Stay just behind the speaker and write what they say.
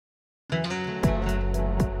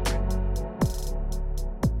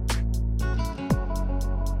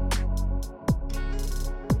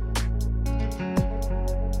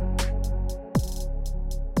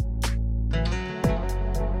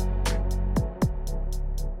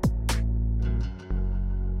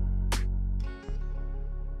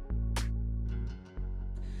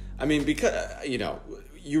I mean, because,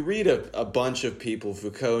 you read a bunch of people,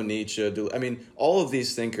 Foucault, Nietzsche, all of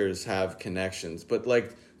these thinkers have connections, but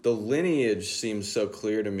like the lineage seems so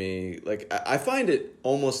clear to me. Like, I find it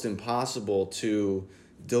almost impossible to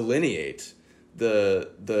delineate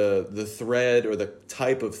the thread or the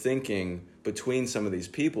type of thinking between some of these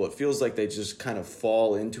people. It feels like they just kind of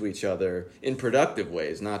fall into each other in productive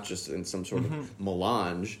ways, not just in some sort of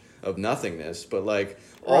melange of nothingness, but like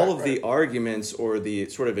all of the arguments or the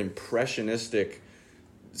sort of impressionistic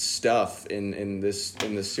stuff in this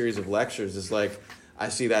series of lectures is like, I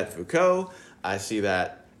see that in Foucault, I see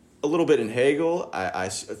that a little bit in Hegel, I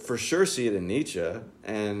for sure see it in Nietzsche,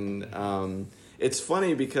 and it's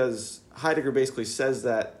funny because Heidegger basically says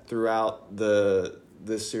that throughout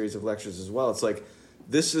this series of lectures as well. It's like,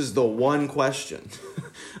 this is the one question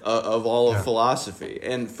of all of philosophy,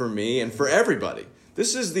 and for me and for everybody,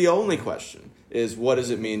 this is the only question, is what does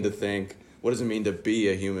it mean to think? What does it mean to be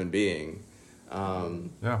a human being?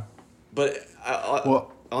 But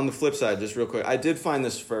on the flip side, just real quick, I did find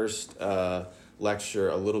this first lecture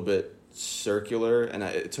a little bit circular, and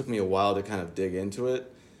it took me a while to kind of dig into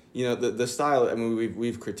it. You know, the style, I mean,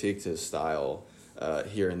 we've critiqued his style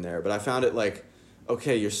here and there, but I found it like,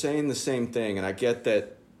 okay, you're saying the same thing, and I get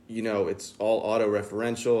that, it's all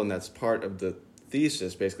auto-referential, and that's part of the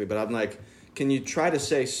thesis, basically, but I'm like, can you try to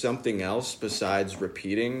say something else besides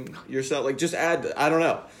repeating yourself? Like, just add, I don't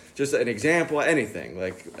know, just an example, anything.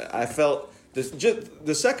 Like, I felt this, just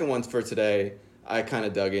the second one for today, I kind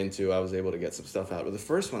of dug into. I was able to get some stuff out. But the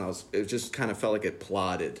first one, it just kind of felt like it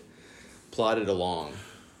plodded along.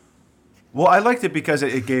 Well, I liked it because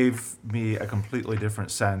it gave me a completely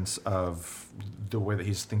different sense of the way that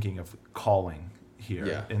he's thinking of calling here.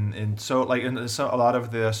 Yeah. And so a lot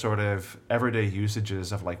of the sort of everyday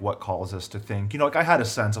usages of like what calls us to think, like I had a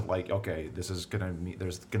sense of like, okay, there's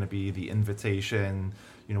gonna be the invitation,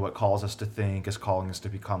 what calls us to think is calling us to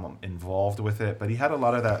become involved with it. But he had a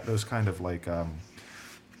lot of those kind of like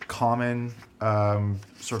common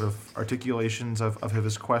sort of articulations of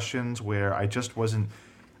his questions where I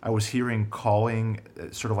was hearing calling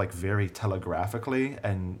sort of like very telegraphically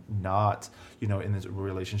and not, in its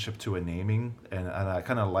relationship to a naming. And I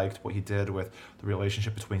kind of liked what he did with the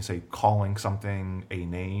relationship between, say, calling something a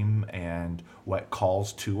name and what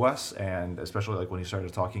calls to us. And especially like when he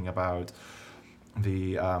started talking about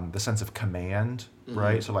the sense of command,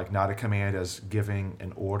 right? So like not a command as giving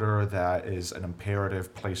an order that is an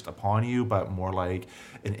imperative placed upon you, but more like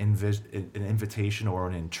an invitation or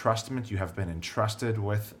an entrustment. You have been entrusted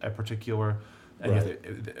with a particular, and you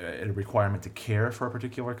have a requirement to care for a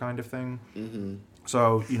particular kind of thing. Mm-hmm.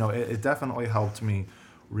 So it definitely helped me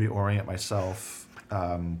reorient myself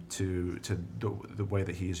to the way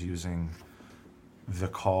that he's using the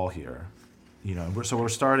call here. We're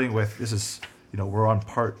starting with this is. We're on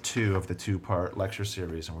part 2 of the 2-part lecture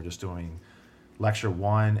series, and we're just doing lecture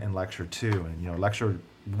 1 and lecture 2. And, lecture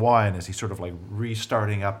 1 is he's sort of like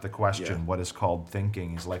restarting up the question, what is called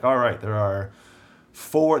thinking. He's like, all right, there are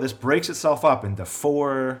 4, this breaks itself up into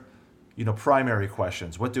 4, primary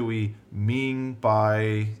questions. What do we mean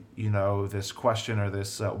by, this question or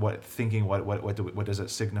this, what thinking, what does it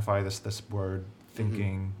signify, this word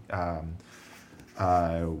thinking?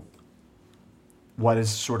 What is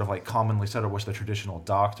sort of like commonly said, or what's the traditional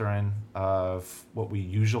doctrine of what we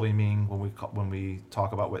usually mean when we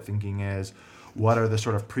talk about what thinking is? What are the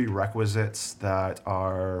sort of prerequisites that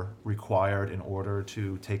are required in order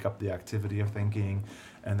to take up the activity of thinking?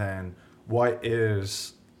 And then what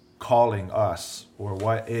is calling us, or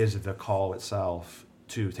what is the call itself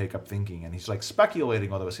to take up thinking? And he's like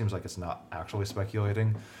speculating, although it seems like it's not actually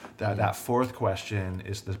speculating, that that 4th question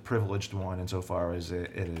is the privileged one insofar as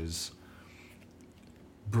it is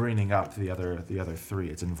bringing up the other 3.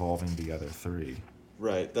 It's involving the other 3.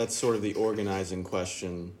 Right. That's sort of the organizing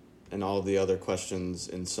question, and all of the other questions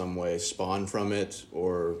in some way spawn from it,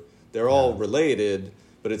 or they're all related,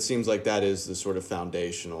 but it seems like that is the sort of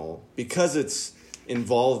foundational, because it's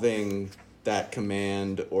involving that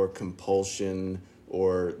command or compulsion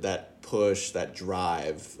or that push, that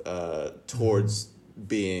drive towards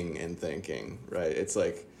being and thinking, right? It's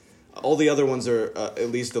like all the other ones are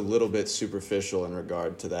at least a little bit superficial in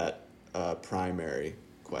regard to that primary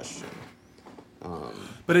question.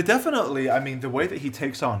 But it definitely, the way that he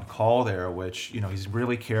takes on call there, which, he's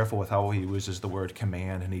really careful with how he uses the word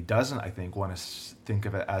command, and he doesn't, I think, want to think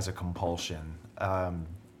of it as a compulsion.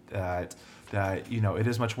 That it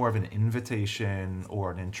is much more of an invitation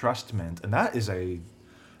or an entrustment, and that is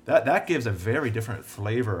that gives a very different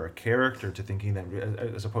flavor or character to thinking that,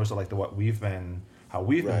 as opposed to like how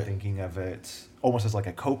we've been thinking of it, almost as like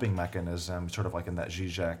a coping mechanism, sort of like in that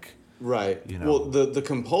Zizek Right. You know, Well, the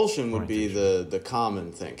compulsion would be orientation. the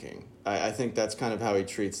common thinking. I think that's kind of how he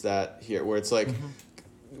treats that here, where it's like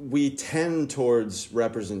we tend towards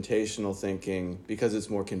representational thinking because it's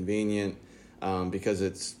more convenient, because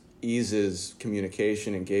it eases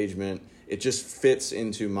communication, engagement. It just fits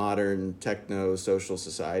into modern techno-social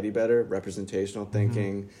society better, representational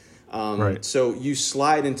thinking. Right. So you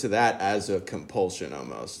slide into that as a compulsion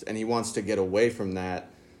almost, and he wants to get away from that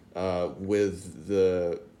with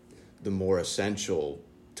the more essential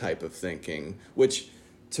type of thinking, which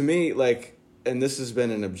to me, like, and this has been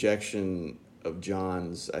an objection of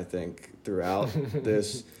John's, I think, throughout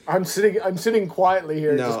this. I'm sitting quietly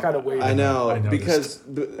here, No, just kind of waiting. I know, I noticed. because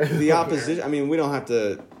the opposition, I mean, we don't have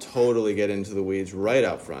to totally get into the weeds right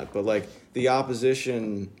up front, but like the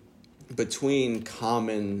opposition between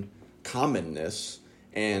commonness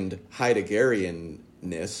and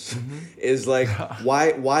Heideggerianness is like,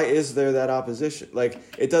 why is there that opposition? Like,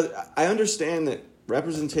 it does. I understand that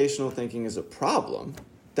representational thinking is a problem.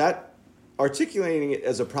 That articulating it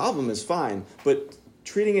as a problem is fine, but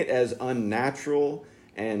treating it as unnatural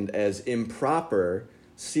and as improper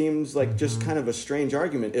seems like just kind of a strange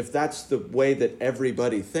argument if that's the way that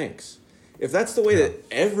everybody thinks. If that's the way that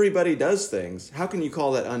everybody does things, how can you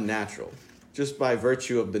call that unnatural? Just by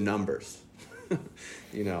virtue of the numbers,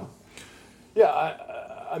 you know? Yeah,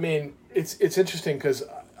 I mean, it's interesting because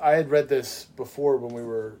I had read this before when we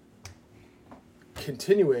were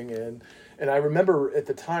continuing, and I remember at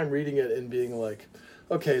the time reading it and being like,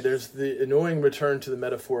 okay, there's the annoying return to the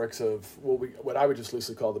metaphorics of what I would just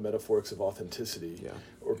loosely call the metaphorics of authenticity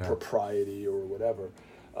or propriety or whatever.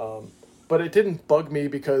 But it didn't bug me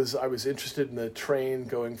because I was interested in the train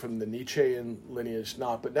going from the Nietzschean lineage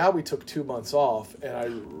not. But now we took 2 months off, and I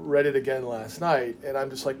read it again last night, and I'm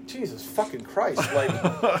just like, Jesus fucking Christ! Like,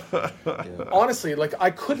 honestly, like I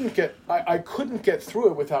couldn't get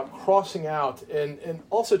through it without crossing out, and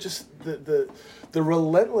also just the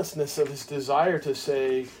relentlessness of his desire to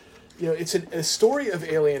say, you know, it's a story of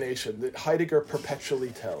alienation that Heidegger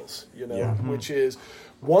perpetually tells, you know, which is,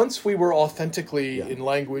 once we were authentically in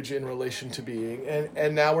language in relation to being,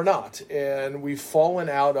 and now we're not. And we've fallen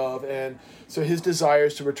out of, and so his desire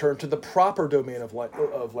is to return to the proper domain of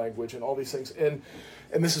language and all these things. And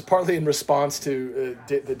this is partly in response to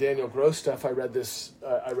the Daniel Gross stuff I read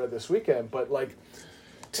this weekend. But like,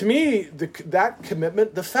 to me, that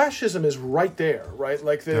commitment, the fascism is right there, right?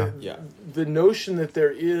 Like the notion that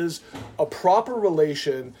there is a proper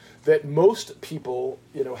relation that most people,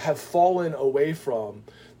 you know, have fallen away from,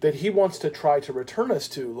 that he wants to try to return us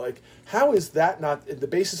to. Like, how is that not the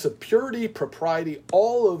basis of purity, propriety,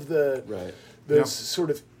 all of the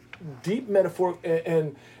sort of deep metaphor?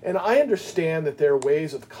 And I understand that there are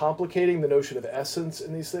ways of complicating the notion of essence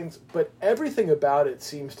in these things, but everything about it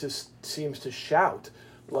seems to shout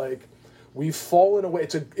like, we've fallen away.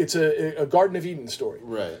 It's a Garden of Eden story,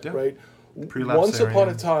 right? Once upon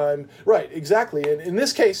a time, right, exactly. And in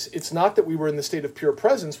this case, it's not that we were in the state of pure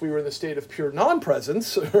presence; we were in the state of pure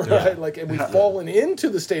non-presence, right? Like, and we've fallen into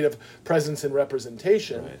the state of presence and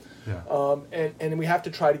representation, and we have to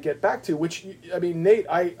try to get back to. Which, I mean, Nate,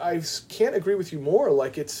 I can't agree with you more.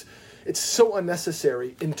 Like, it's so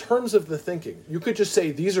unnecessary in terms of the thinking. You could just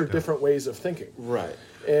say these are different ways of thinking, right?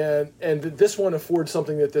 And this one affords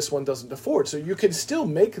something that this one doesn't afford. So you can still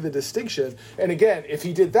make the distinction. And again, if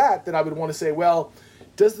he did that, then I would want to say, well,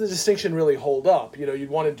 does the distinction really hold up? You know,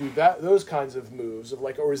 you'd want to do those kinds of moves of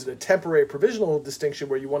like, or is it a temporary provisional distinction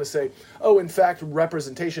where you want to say, oh, in fact,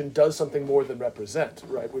 representation does something more than represent,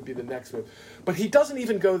 right? Would be the next move. But he doesn't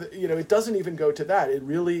even go, it doesn't even go to that. It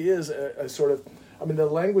really is a sort of, I mean, the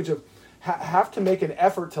language of have to make an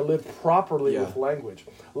effort to live properly with language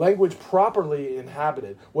properly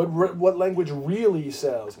inhabited, what language really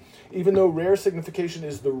says, even though rare signification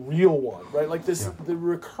is the real one, right? Like this, the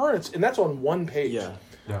recurrence, and that's on one page,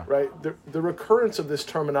 right? The recurrence of this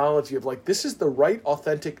terminology of like, this is the right,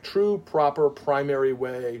 authentic, true, proper, primary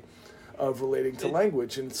way of relating to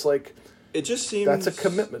language, and it's like, it just seems that's a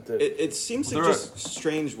commitment. That it seems like just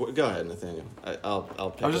strange. Go ahead, Nathaniel. I'll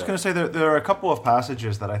pick I was just going to say there are a couple of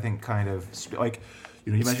passages that I think kind of like,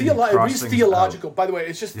 you know, you mentioned it reads theological. By the way,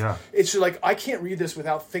 it's just like I can't read this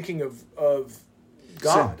without thinking of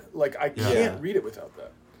God. Sin. Like I can't read it without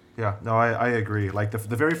that. Yeah, no, I agree. Like the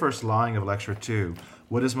very first line of Lecture 2,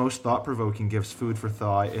 what is most thought-provoking gives food for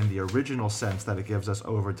thought in the original sense that it gives us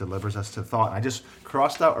over, delivers us to thought. And I just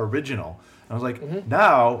crossed out original. And I was like,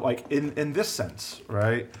 now, like in this sense,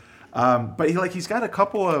 right? But he's got a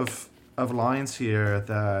couple of lines here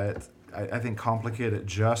that I think complicate it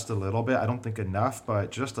just a little bit. I don't think enough,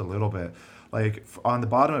 but just a little bit. Like on the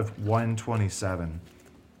bottom of 127,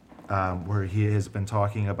 where he has been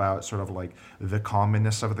talking about sort of like the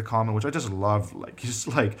commonness of the common, which I just love. Like he's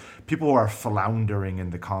like people who are floundering in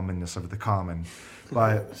the commonness of the common,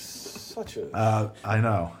 but I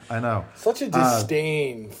know such a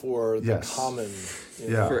disdain for the yes. common,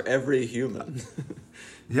 for every human.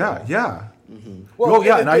 Yeah.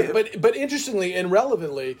 Mm-hmm. But interestingly and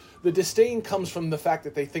relevantly, the disdain comes from the fact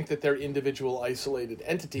that they think that they're individual, isolated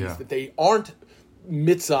entities, that they aren't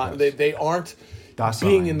mitzvah, they aren't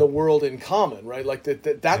being in the world in common, right? Like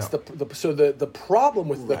that's the problem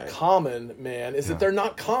with the common man is that they're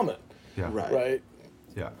not common, right?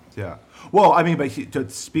 Yeah. Well, I mean, but to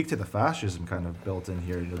speak to the fascism kind of built in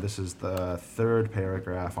here, this is the third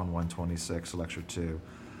paragraph on 126, lecture 2.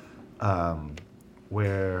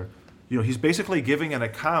 Where he's basically giving an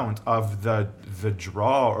account of the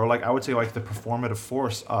draw, or like I would say like the performative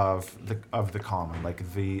force of the common,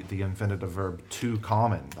 like the infinitive verb to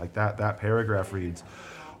common. Like that paragraph reads,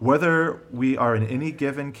 whether we are in any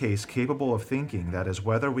given case capable of thinking, that is,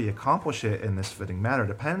 whether we accomplish it in this fitting manner,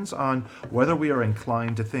 depends on whether we are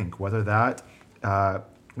inclined to think, whether that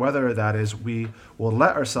is we will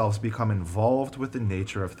let ourselves become involved with the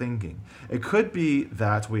nature of thinking. It could be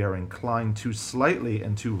that we are inclined too slightly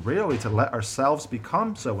and too rarely to let ourselves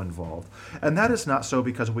become so involved, and that is not so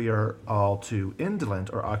because we are all too indolent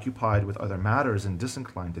or occupied with other matters and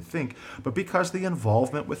disinclined to think, but because the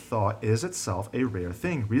involvement with thought is itself a rare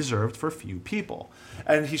thing, reserved for few people.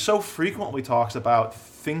 And he so frequently talks about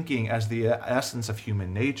thinking as the essence of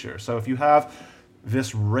human nature. So if you have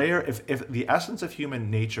this rare, if the essence of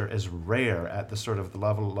human nature is rare at the sort of the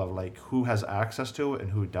level of like who has access to it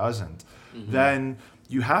and who doesn't, then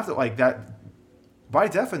you have to like that by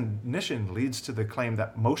definition leads to the claim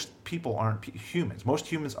that most people aren't humans. Most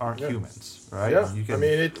humans aren't humans, right? Yeah. You can, I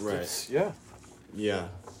mean, it's Yeah.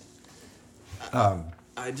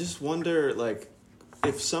 I just wonder, like,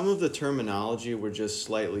 if some of the terminology were just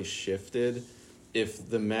slightly shifted, if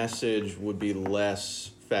the message would be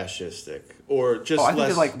less fascistic or just I think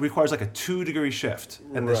less, it like requires like a 2-degree shift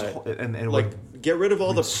and this and like get rid of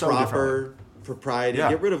all the proper different. Propriety,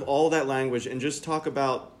 get rid of all that language and just talk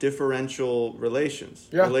about differential relations,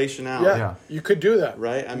 relationality. Yeah, you could do that.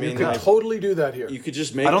 Right? I mean, you could totally do that here. You could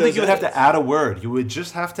just make I don't think you would have edits. to add a word. You would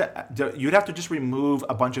just have to, you'd have to just remove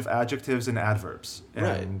a bunch of adjectives and adverbs.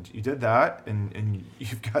 And you did that and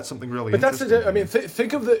you've got something really interesting. But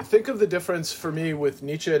think of the difference for me with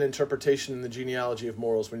Nietzsche and interpretation in the genealogy of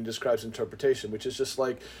morals when he describes interpretation, which is just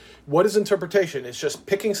like, what is interpretation? It's just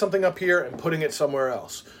picking something up here and putting it somewhere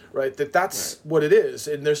else. Right, that's what it is,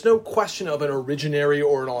 and there's no question of an originary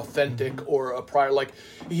or an authentic or a prior. Like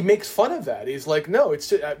he makes fun of that. He's like, no, it's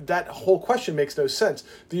that whole question makes no sense.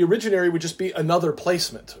 The originary would just be another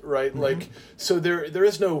placement, right? Like so there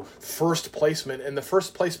is no first placement, and the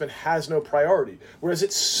first placement has no priority, whereas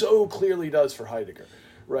it so clearly does for Heidegger.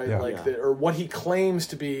 Right, or what he claims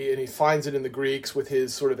to be, and he finds it in the Greeks with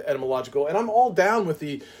his sort of etymological. And I'm all down with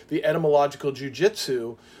the etymological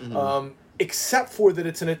jujitsu. Except for that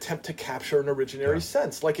it's an attempt to capture an originary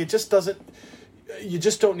sense. Like it just doesn't, you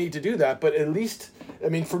just don't need to do that. But at least, I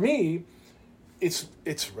mean, for me,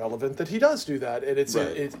 it's relevant that he does do that. And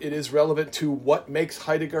it is relevant to what makes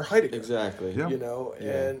Heidegger Heidegger. Exactly. You know,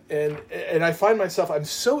 and I find myself, I'm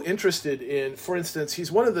so interested in, for instance,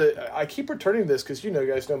 he's one of the, I keep returning to this because you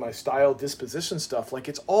guys know my style disposition stuff. Like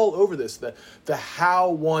it's all over this, the how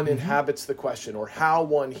one inhabits the question or how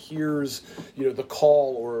one hears, the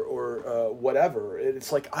call or whatever.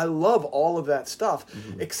 It's like, I love all of that stuff,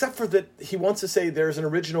 except for that he wants to say there's an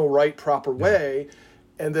original right, proper way,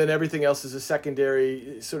 and then everything else is a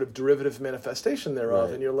secondary sort of derivative manifestation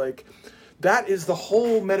thereof. And you're like, that is the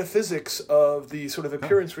whole metaphysics of the sort of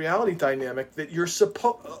appearance reality dynamic that you're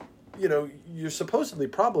you're supposedly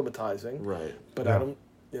problematizing. Right. But I don't,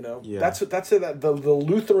 that's the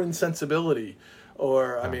Lutheran sensibility,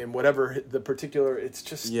 or I mean, whatever the particular. It's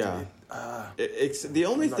just it's the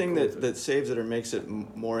only thing that saves it or makes it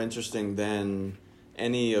more interesting than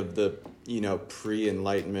any of the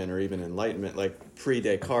pre-Enlightenment or even Enlightenment, like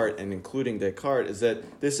pre-Descartes and including Descartes, is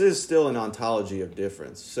that this is still an ontology of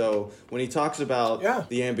difference. So when he talks about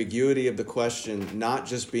the ambiguity of the question not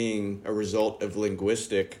just being a result of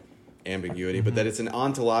linguistic ambiguity, but that it's an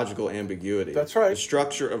ontological ambiguity. That's right. The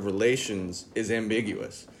structure of relations is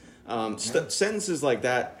ambiguous. Sentences like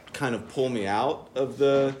that kind of pull me out of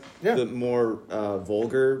the more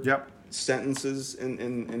vulgar sentences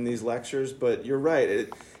in these lectures, but you're right.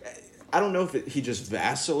 I don't know if he just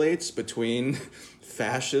vacillates between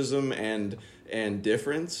fascism and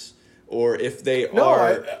difference, or if they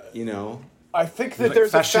are, I think that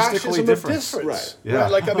there's a fascism of difference. Right. Yeah.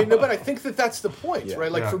 Right. Like, I mean, no, but I think that's the point,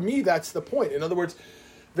 right? Like, for me, that's the point. In other words,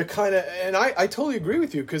 the kind of, and I totally agree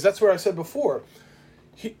with you, because that's where I said before,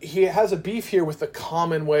 he has a beef here with the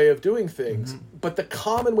common way of doing things, but the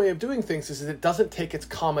common way of doing things is that it doesn't take its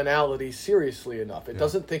commonality seriously enough. It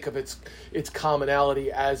doesn't think of its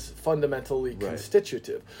commonality as fundamentally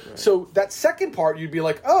constitutive. Right. So that second part, you'd be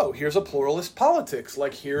like, oh, here's a pluralist politics.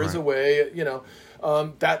 Like, here is a way,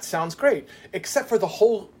 that sounds great. Except for the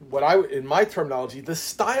whole, in my terminology, the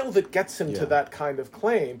style that gets him to that kind of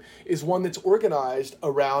claim is one that's organized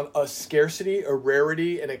around a scarcity, a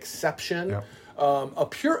rarity, an exception. Yep. A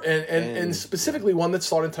pure and specifically one that's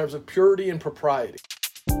thought in terms of purity and propriety.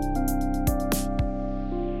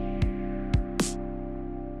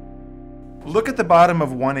 Look at the bottom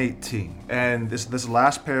of 118, and this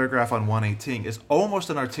last paragraph on 118 is almost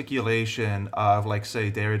an articulation of, like, say,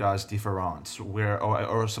 Derrida's différance,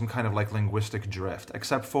 or some kind of like linguistic drift,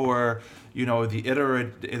 except for, the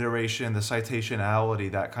iteration, the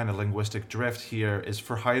citationality, that kind of linguistic drift here is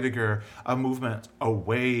for Heidegger a movement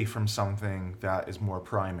away from something that is more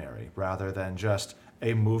primary, rather than just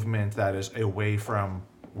a movement that is away from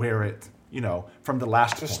where it, from the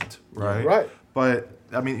last point, right? Right. But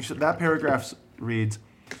that paragraph reads,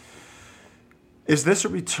 "Is this a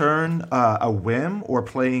return, a whim, or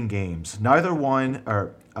playing games? Neither one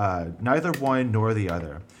nor the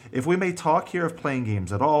other. If we may talk here of playing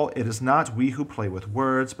games at all, it is not we who play with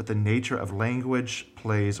words, but the nature of language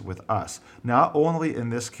plays with us. Not only in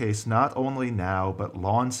this case, not only now, but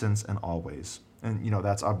long since and always." And,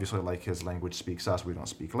 that's obviously like his language speaks us. We don't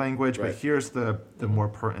speak language. Right. But here's the more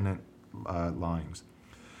pertinent lines.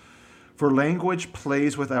 "For language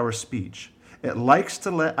plays with our speech. It likes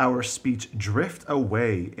to let our speech drift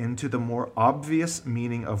away into the more obvious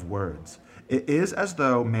meaning of words. It is as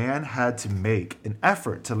though man had to make an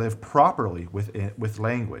effort to live properly with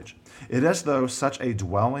language. It is as though such a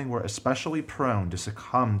dwelling were especially prone to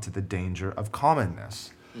succumb to the danger of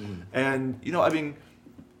commonness." And,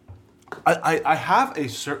 I have a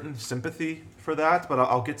certain sympathy for that, but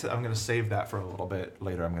I'm going to save that for a little bit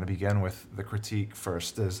later. I'm going to begin with the critique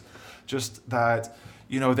first, is just that,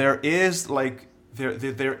 there is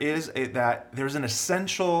there's an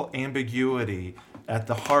essential ambiguity at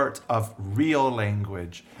the heart of real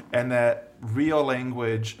language, and that real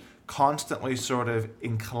language constantly sort of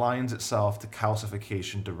inclines itself to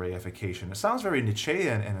calcification, to reification. It sounds very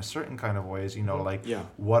Nietzschean in a certain kind of ways,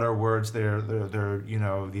 what are words? They're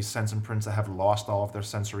these sense imprints that have lost all of their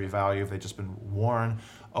sensory value. They've just been worn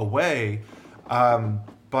away.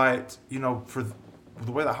 But, for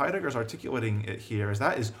the way that Heidegger's articulating it here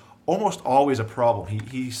is almost always a problem.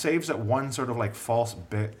 He saves at one sort of like false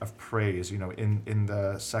bit of praise, in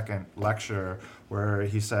the second lecture, where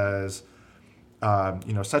he says,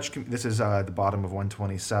 this is the bottom of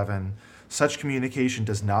 127. "Such communication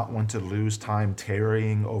does not want to lose time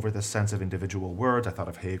tarrying over the sense of individual words." I thought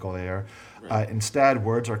of Hegel there. Right. Instead,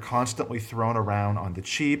 words are constantly thrown around on the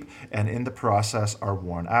cheap, and in the process are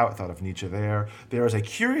worn out. I thought of Nietzsche there. "There is a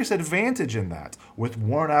curious advantage in that. With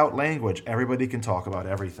worn out language, everybody can talk about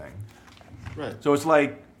everything." Right. So it's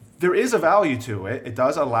like, there is a value to it. It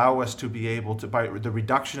does allow us to be able to, by the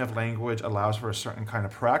reduction of language, allows for a certain kind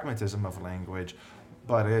of pragmatism of language,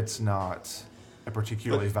 but it's not a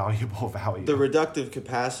particularly valuable value. The reductive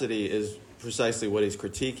capacity is precisely what he's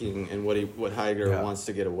critiquing, and what Heidegger wants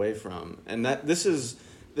to get away from. And that this is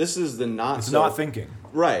the not thinking.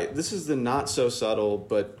 Right. This is the not so subtle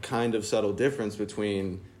but kind of subtle difference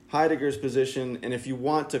between Heidegger's position, and if you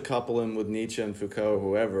want to couple him with Nietzsche and Foucault,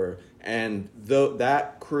 whoever, and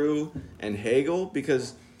that crew and Hegel,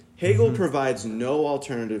 because Hegel provides no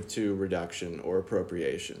alternative to reduction or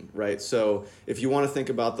appropriation, right? So if you want to think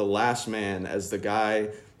about the last man as the guy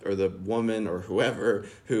or the woman or whoever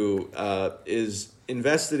who is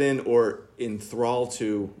invested in or enthralled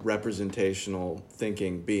to representational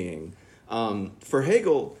thinking being, for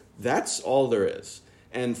Hegel, that's all there is.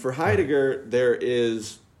 And for Heidegger, there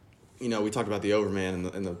is... we talked about the Overman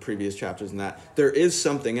in the previous chapters, and that there is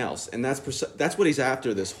something else, and that's what he's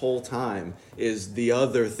after this whole time, is the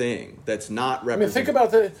other thing that's not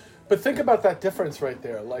represented. Think about that difference right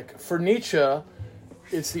there. Like, for Nietzsche,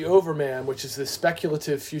 it's the Overman, which is the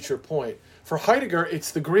speculative future point. For Heidegger,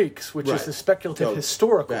 it's the Greeks, which is the speculative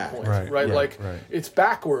historical point, right? Like, it's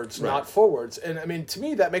backwards, not forwards. And to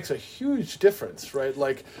me, that makes a huge difference, right?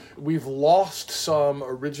 Like, we've lost some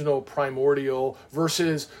original primordial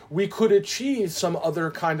versus we could achieve some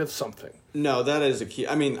other kind of something. No, that is a key.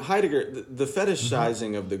 Heidegger, the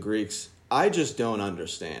fetishizing of the Greeks, I just don't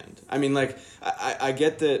understand. I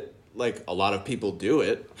get that, like, a lot of people do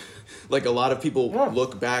it. Like, a lot of people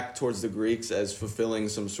look back towards the Greeks as fulfilling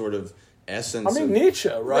some sort of essence. I mean, Nietzsche,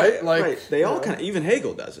 right? Right. They all kind of, even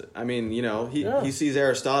Hegel does it. I mean, he sees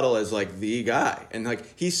Aristotle as like the guy, and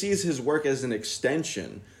like he sees his work as an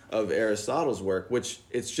extension of Aristotle's work, which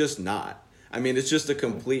it's just not. I mean, it's just a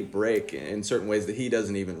complete break in certain ways that he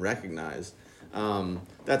doesn't even recognize.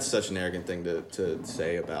 That's such an arrogant thing to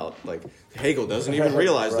say about, like, Hegel doesn't even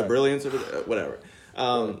realize the brilliance of it, whatever.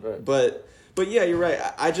 But yeah, you're right.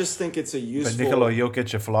 I just think it's a useful... But Nikola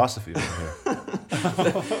Jokic of philosophy over here.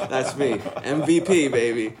 That's me. MVP,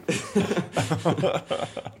 baby.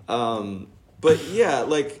 But yeah,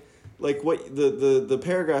 like what the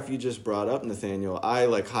paragraph you just brought up, Nathaniel, I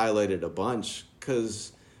like highlighted a bunch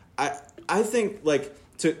because I think like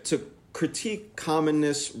to critique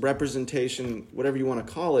commonness, representation, whatever you want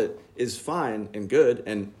to call it, is fine and good,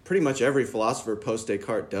 and pretty much every philosopher post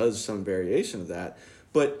Descartes does some variation of that.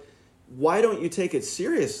 But why don't you take it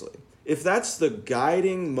seriously? If that's the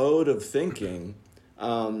guiding mode of thinking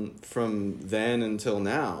from then until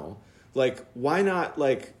now, like, why not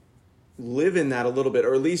like live in that a little bit,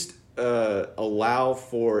 or at least allow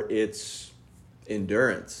for its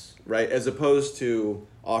endurance, right? As opposed to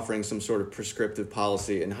offering some sort of prescriptive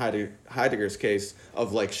policy, in Heidegger's case,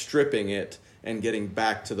 of like stripping it and getting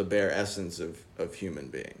back to the bare essence of human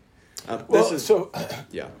being.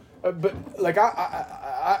 Yeah. But like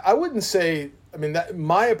I wouldn't say. I mean, that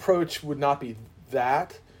my approach would not be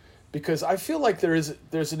that, because I feel like there's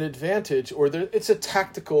an advantage, or it's a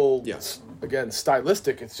tactical, again,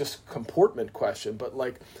 stylistic. It's just a comportment question. But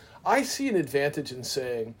like, I see an advantage in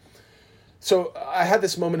saying. So I had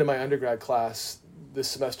this moment in my undergrad class this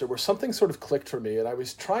semester where something sort of clicked for me, and I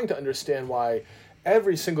was trying to understand why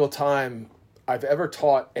every single time I've ever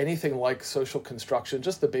taught anything like social construction,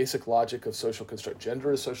 just the basic logic of social construct,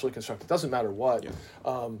 gender is socially constructed, doesn't matter what,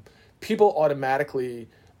 people automatically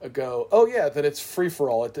go, oh yeah, then it's free for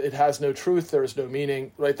all. It has no truth, there is no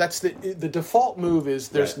meaning, right? That's the default move is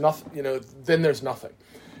there's nothing, then there's nothing.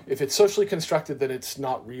 If it's socially constructed, then it's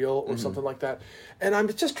not real, or something like that. And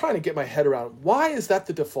I'm just trying to get my head around, why is that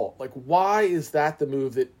the default? Like, why is that the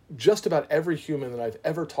move that just about every human that I've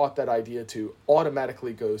ever taught that idea to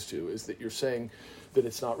automatically goes to, is that you're saying that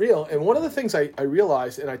it's not real? And one of the things I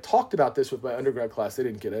realized, and I talked about this with my undergrad class, they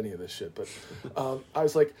didn't get any of this shit, but I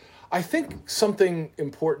was like, I think something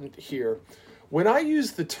important here, when I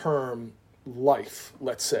use the term life,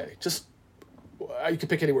 let's say, just you can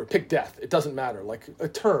pick any word, pick death, it doesn't matter, like a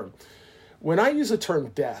term. When I use the term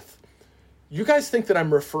death, you guys think that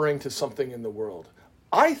I'm referring to something in the world.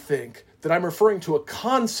 I think that I'm referring to a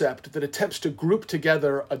concept that attempts to group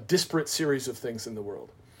together a disparate series of things in the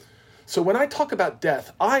world. So when I talk about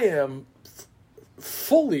death, I am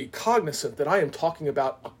fully cognizant that I am talking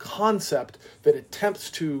about a concept that attempts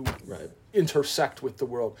to intersect with the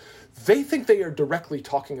world. They think they are directly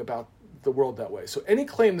talking about the world that way. So any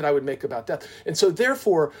claim that I would make about death, and so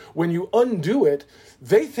therefore, when you undo it,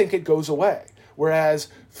 they think it goes away. Whereas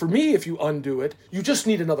for me, if you undo it, you just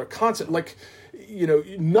need another concept. Like,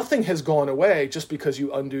 nothing has gone away just because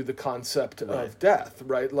you undo the concept of death,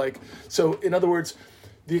 right? Like, so in other words,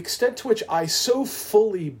 the extent to which I so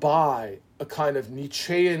fully buy a kind of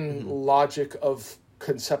Nietzschean logic of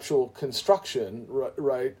conceptual construction,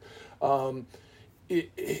 right?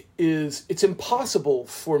 It's impossible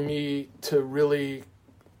for me to really,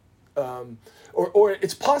 or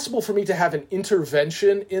it's possible for me to have an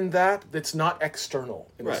intervention in that's not external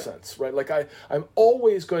in a sense, right? Like I'm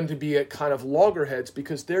always going to be at kind of loggerheads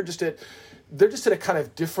because they're just at a kind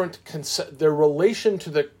of different their relation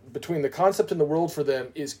to between the concept and the world for them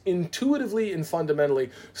is intuitively and fundamentally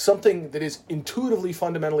something that is intuitively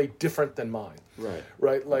fundamentally different than mine.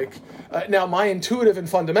 Right. Like now, my intuitive and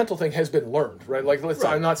fundamental thing has been learned. Right. Like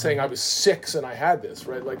I'm not saying I was 6 and I had this.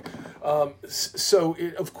 Right. Like, so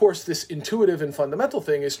of course this intuitive and fundamental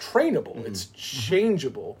thing is trainable. It's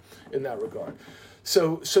changeable in that regard.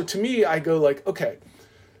 So to me, I go like, okay,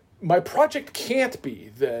 my project can't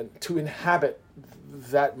be then to inhabit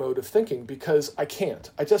that mode of thinking because I can't.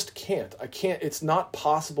 I just can't. I can't. It's not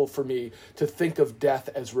possible for me to think of death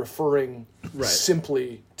as referring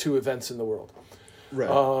simply to events in the world.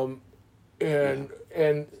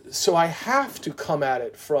 And so I have to come at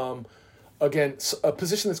it from, again, a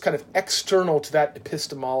position that's kind of external to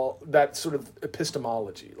that sort of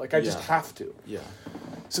epistemology. Like I just have to.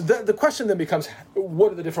 So the question then becomes,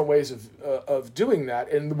 what are the different ways of doing that?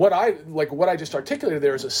 And what I just articulated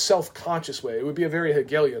there is a self-conscious way. It would be a very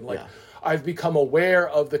Hegelian, I've become aware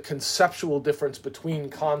of the conceptual difference between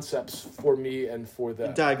concepts for me and for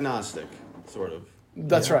them. Diagnostic, sort of.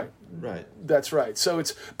 That's right. Right. That's right. So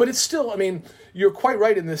but it's still, I mean, you're quite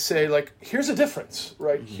right in this, say, like, here's a difference,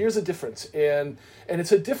 right? Here's a difference. And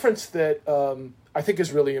it's a difference that I think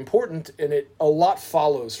is really important, and a lot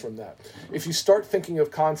follows from that. If you start thinking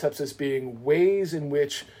of concepts as being ways in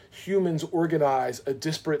which humans organize a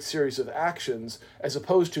disparate series of actions as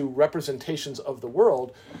opposed to representations of the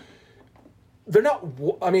world, they're not,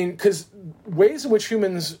 because ways in which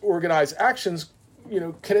humans organize actions,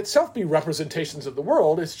 can itself be representations of the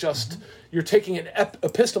world. It's just you're taking an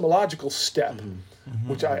epistemological step,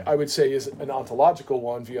 which I would say is an ontological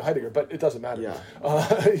one via Heidegger, but it doesn't matter. Yeah.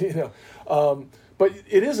 But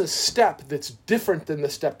it is a step that's different than the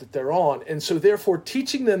step that they're on. And so therefore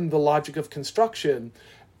teaching them the logic of construction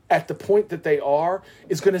at the point that they are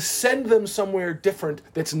is going to send them somewhere different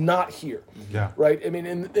that's not here. Yeah. Right? I mean,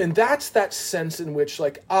 and that's that sense in which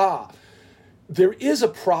there is a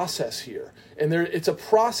process here. And it's a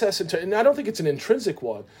process, and I don't think it's an intrinsic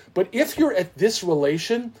one, but if you're at this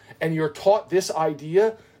relation and you're taught this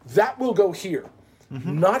idea, that will go here,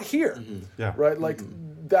 not here. Yeah. Right?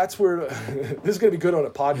 That's where this is going to be good on a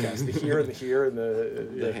podcast. The here and the here and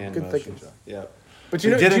the hand good motions. thinking, John. Yeah. But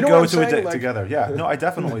We didn't go to it together. Yeah. No, I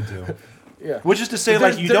definitely do. Yeah. Which is to say,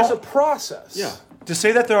 there's don't. a process. Yeah. To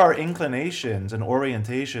say that there are inclinations and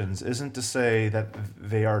orientations isn't to say that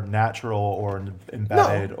they are natural or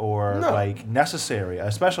embedded or necessary,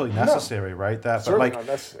 especially necessary, right? That, Certainly but not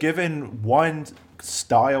necessary. given one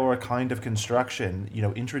style or kind of construction,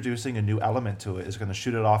 introducing a new element to it is going to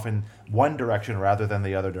shoot it off in one direction rather than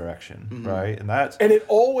the other direction, right? And it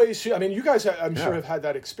always should. I mean, you guys, I'm sure, have had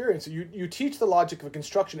that experience. You teach the logic of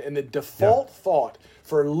construction, and the default thought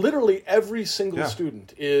for literally every single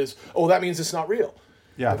student is, "Oh, that means it's not real."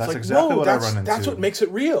 Yeah, it's that's exactly what I run into. That's what makes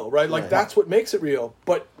it real, right? That's what makes it real.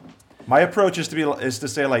 But my approach is to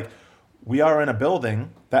say we are in a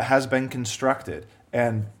building that has been constructed,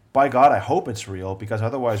 and by God, I hope it's real, because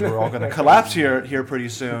otherwise we're all going to collapse here pretty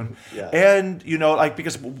soon. Yeah. And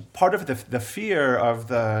because part of the fear of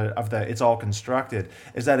the it's all constructed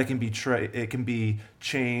is that it can be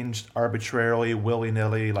changed arbitrarily, willy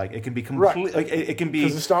nilly. It can be complete. It can be,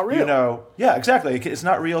 'cause it's not real. Yeah, exactly. It's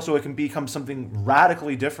not real, so it can become something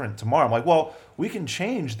radically different tomorrow. I'm like, well, we can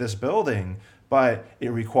change this building, but it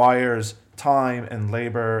requires time and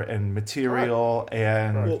labor and material,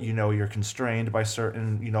 and you're constrained by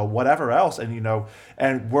certain whatever else,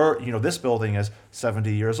 and we're this building is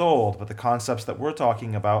 70 years old, but the concepts that we're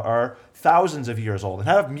talking about are thousands of years old and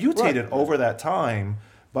have mutated over that time.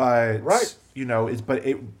 But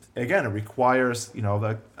it requires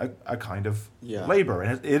a kind of labor,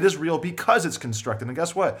 and it is real because it's constructed. And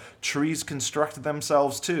guess what? Trees construct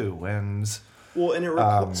themselves too, and. Well,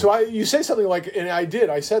 and so you say something like, and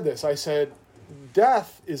I said this. I said,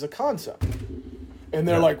 death is a concept, and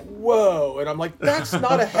they're like, whoa, and I'm like, that's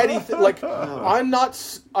not a heady thing. I'm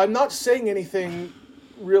not saying anything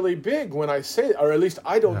really big when I say it, or at least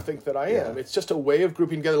I don't think that I am. It's just a way of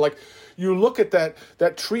grouping together. You look at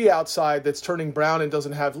that tree outside that's turning brown and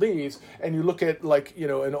doesn't have leaves, and you look at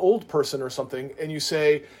an old person or something, and you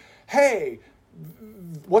say, hey,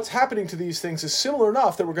 what's happening to these things is similar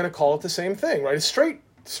enough that we're going to call it the same thing, right? It's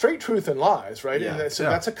straight truth and lies, right? Yeah. And so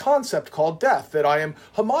that's a concept called death, that I am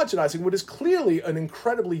homogenizing what is clearly an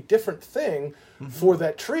incredibly different thing for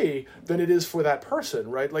that tree than it is for that person,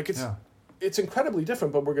 right? It's incredibly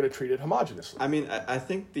different, but we're going to treat it homogenously. I mean, I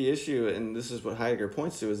think the issue, and this is what Heidegger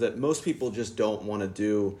points to, is that most people just don't want to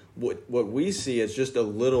do what we see as just a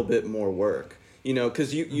little bit more work.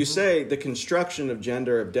 Because you say the construction of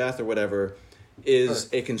gender, of death, or whatever is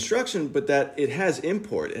a construction, but that it has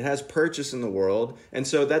import, it has purchase in the world, and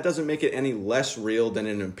so that doesn't make it any less real than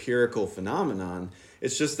an empirical phenomenon.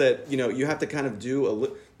 It's just that you have to kind of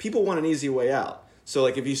do people want an easy way out. So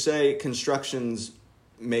if you say constructions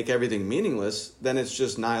make everything meaningless, then it's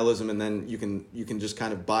just nihilism, and then you can just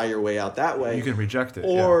kind of buy your way out that way. You can reject it,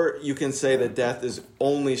 or you can say that death is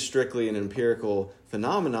only strictly an empirical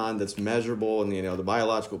phenomenon that's measurable, and the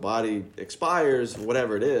biological body expires,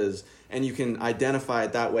 whatever it is, and you can identify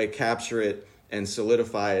it that way, capture it, and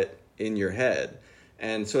solidify it in your head.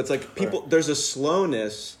 And so it's people, there's a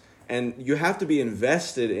slowness, and you have to be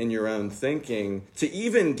invested in your own thinking to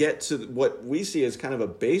even get to what we see as kind of a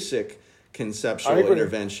basic conceptual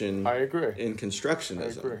intervention. I agree. In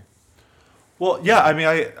constructionism. I agree. Well, yeah, I mean,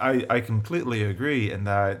 I completely agree in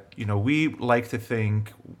that, we like to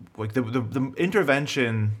think, the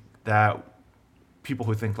intervention that people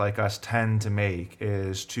who think like us tend to make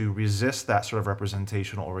is to resist that sort of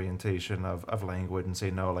representational orientation of language and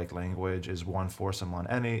say, no, language is one force among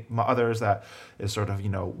any others that is sort of,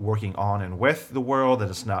 working on and with the world,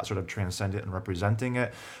 and it's not sort of transcendent and representing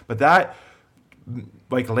it. But that,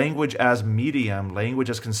 language as medium,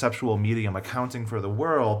 language as conceptual medium, accounting for the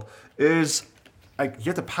world, is like you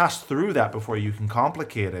have to pass through that before you can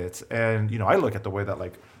complicate it. And I look at the way that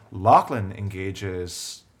like Lachlan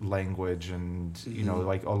engages language, and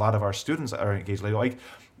like a lot of our students are engaged like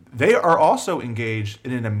they are also engaged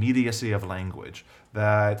in an immediacy of language,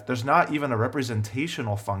 that there's not even a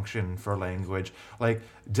representational function for language. Like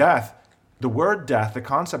death, the word death, the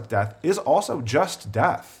concept death is also just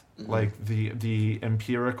death. Like the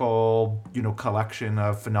empirical collection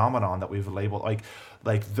of phenomenon that we've labeled,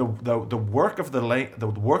 like the work of the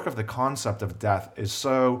work of the concept of death is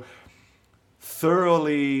so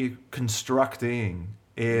thoroughly constructing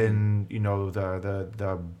in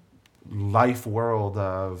the life world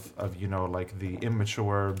of like the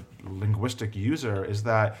immature linguistic user, is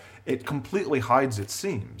that it completely hides its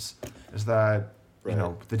seams. Is that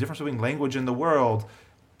the difference between language and the world,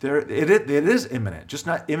 it is imminent, just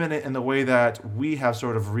not imminent in the way that we have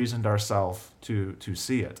sort of reasoned ourselves to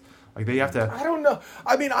see it. Like they have to. I don't know.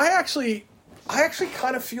 I mean, I actually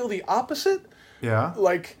kind of feel the opposite. Yeah.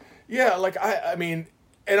 I mean,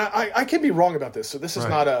 and I can be wrong about this, so this is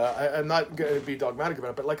right. I'm not going to be dogmatic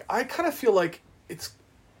about it, but like I kind of feel like it's,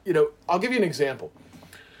 I'll give you an example.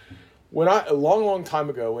 When a long time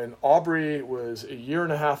ago, when Aubrey was a year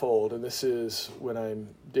and a half old, and this is when I'm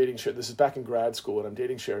dating Sharon, this is back in grad school, and I'm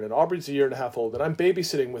dating Sharon, and Aubrey's a year and a half old, and I'm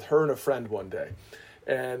babysitting with her and a friend one day.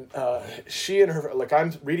 And she and her, like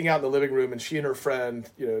I'm reading out in the living room, and she and her friend,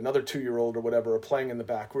 another 2-year-old or whatever, are playing in the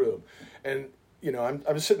back room. And,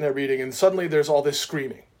 I'm sitting there reading, and suddenly there's all this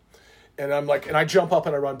screaming. And I'm like, and I jump up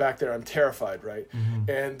and I run back there. I'm terrified, right? Mm-hmm.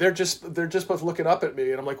 And they're just both looking up at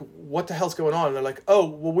me, and I'm like, "What the hell's going on?" And they're like, "Oh,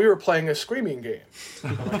 well, we were playing a screaming game."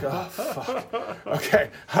 I'm like, "Oh,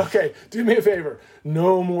 fuck. Okay, do me a favor,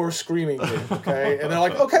 no more screaming game, okay?" And they're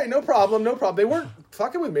like, "Okay, no problem." They weren't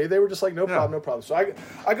fucking with me. They were just like, "No problem." So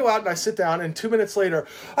I go out and I sit down, and 2 minutes later,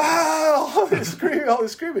 all this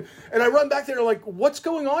screaming, and I run back there and I'm like, "What's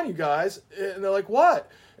going on, you guys?" And they're like,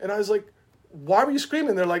 "What?" And I was like, "Why were you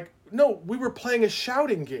screaming?" They're like, "No, we were playing a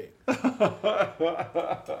shouting game."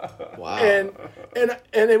 Wow. And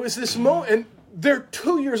it was this moment, and they're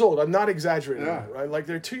 2 years old. I'm not exaggerating, right? Like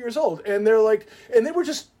they're 2 years old, and they're like, and they were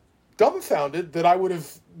just dumbfounded that I would have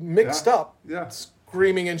mixed up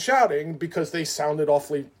screaming and shouting because they sounded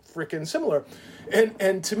awfully freaking similar.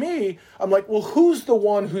 And to me, I'm like, well, who's the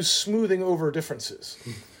one who's smoothing over differences?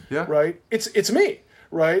 Yeah. Right? It's me.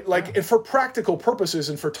 Right, like and for practical purposes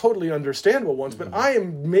and for totally understandable ones, but I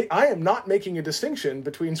am not making a distinction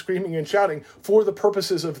between screaming and shouting for the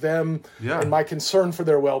purposes of them and my concern for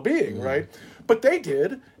their well-being, right? But they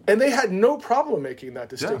did, and they had no problem making that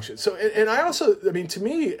distinction. So, and I also, I mean, to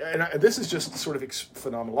me, and this is just sort of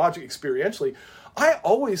phenomenologically, experientially, I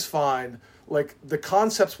always find like the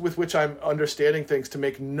concepts with which I'm understanding things to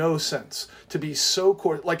make no sense, to be so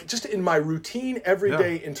core, like just in my routine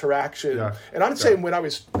everyday interaction. And I'm saying when I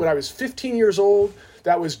was 15 years old,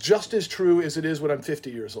 that was just as true as it is when I'm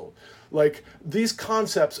 50 years old. Like these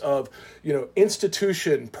concepts of,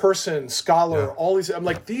 institution, person, scholar, all these, I'm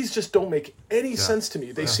like, these just don't make any sense to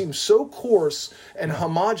me. They seem so coarse and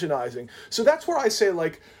homogenizing. So that's where I say,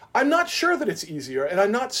 like, I'm not sure that it's easier, and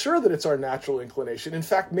I'm not sure that it's our natural inclination. In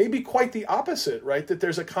fact, maybe quite the opposite, right? That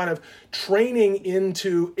there's a kind of training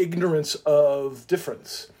into ignorance of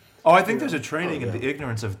difference. Oh, I think there's a training in the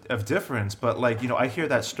ignorance of difference, but like, I hear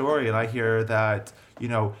that story, and I hear that,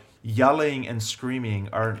 yelling and screaming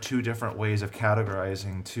are two different ways of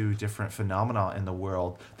categorizing two different phenomena in the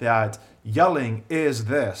world. That yelling is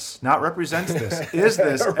this, not represents this, is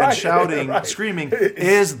this, and shouting, screaming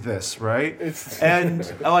is this, right?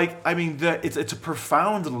 And like, I mean, it's a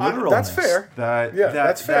profound literalness. That's fair.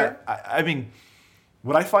 That's fair. I mean,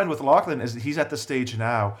 what I find with Lachlan is that he's at the stage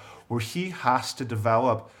now where he has to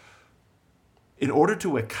develop, in order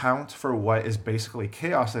to account for what is basically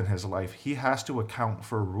chaos in his life, he has to account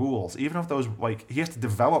for rules. Even if those, like, he has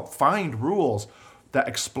to find rules that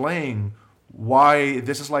explain why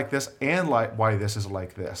this is like this and like why this is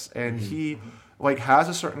like this. And he, like, has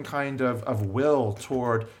a certain kind of will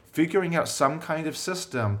toward figuring out some kind of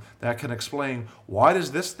system that can explain why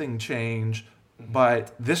does this thing change,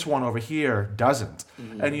 but this one over here doesn't.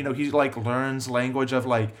 And, he, like, learns language of,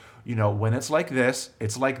 like, when it's like this,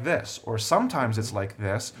 or sometimes it's like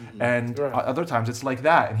this, and other times it's like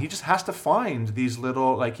that. And he just has to find these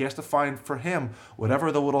little, like, he has to find for him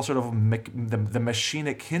whatever the little sort of the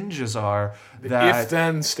machinic hinges are. That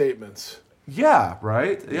if-then statements. Yeah,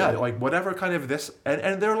 right? Yeah, like whatever kind of this,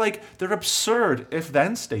 and they're absurd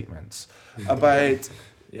if-then statements. But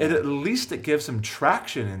at least it gives him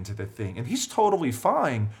traction into the thing. And he's totally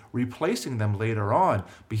fine replacing them later on,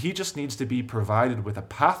 but he just needs to be provided with a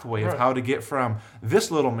pathway of how to get from this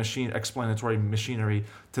little explanatory machinery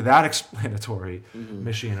to that explanatory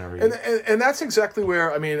machinery. And that's exactly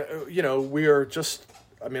where, I mean, we are just...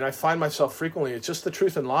 I mean, I find myself frequently, it's just the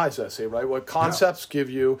truth and lies essay, right? What concepts give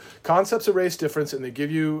you, concepts erase difference, and they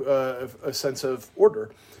give you a sense of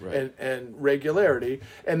order and regularity.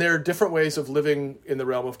 And there are different ways of living in the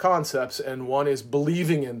realm of concepts, and one is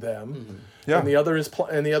believing in them, and the other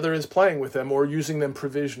is playing with them or using them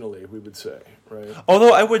provisionally, we would say, right?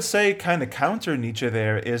 Although I would say kind of counter Nietzsche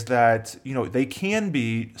there is that, they can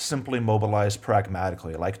be simply mobilized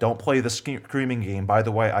pragmatically. Like, don't play the screaming game. By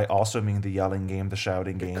the way, I also mean the yelling game, the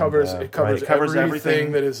shouting game. It covers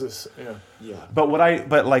everything that is this. Yeah. But like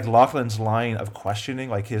Lauchlin's line of questioning,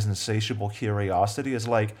 like his insatiable curiosity, is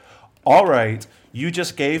like, all right, you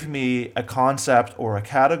just gave me a concept or a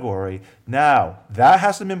category. Now, that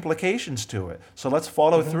has some implications to it. So let's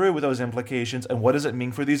follow through with those implications, and what does it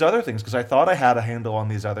mean for these other things? Because I thought I had a handle on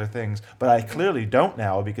these other things, but I clearly don't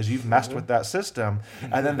now because you've messed with that system.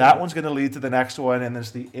 And then that one's going to lead to the next one, and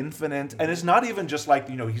there's the infinite. And it's not even just like,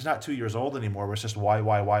 he's not 2 years old anymore, where it's just why.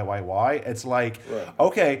 It's like,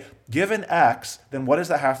 okay, given X, then what does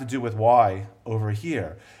that have to do with Y over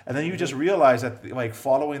here? And then you just realize that, like,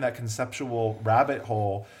 following that conceptual rabbit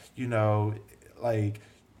hole, like,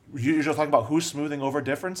 you're just talking about who's smoothing over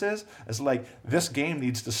differences. It's like, this game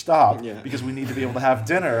needs to stop because we need to be able to have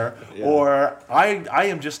dinner. Or I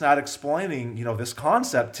am just not explaining, this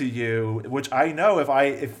concept to you, which I know if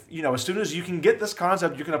as soon as you can get this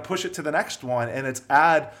concept, you're going to push it to the next one, and it's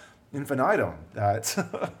ad infinitum. That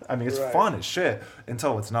I mean, it's fun as shit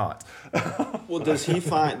until it's not. Well, does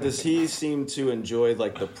he seem to enjoy,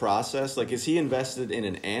 like, the process? Like, is he invested in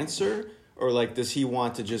an answer? Or, like, does he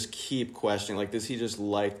want to just keep questioning? Like, does he just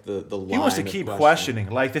like the line? He wants to keep questioning.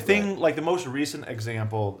 Like, the thing, like, the most recent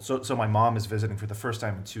example, so my mom is visiting for the first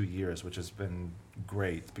time in 2 years, which has been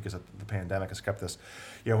great because of the pandemic has kept us.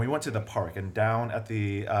 We went to the park, and down at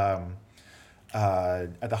the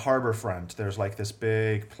harbor front, there's, like, this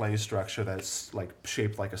big play structure that's, like,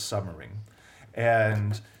 shaped like a submarine.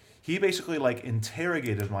 And he basically, like,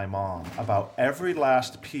 interrogated my mom about every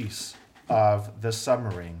last piece of the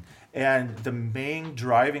submarine. And the main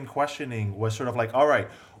driving questioning was sort of like, all right,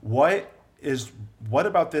 what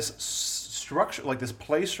about this structure, like this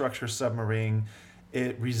play structure submarine,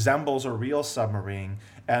 it resembles a real submarine,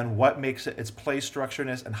 and what makes it its play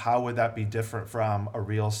structureness, and how would that be different from a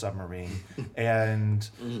real submarine? And,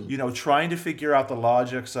 trying to figure out the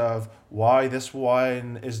logics of why this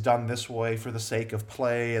one is done this way for the sake of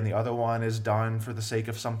play, and the other one is done for the sake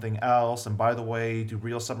of something else. And by the way, do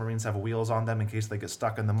real submarines have wheels on them in case they get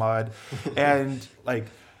stuck in the mud? And, like,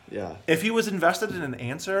 if he was invested in an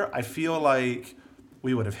answer, I feel like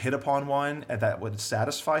we would have hit upon one and that would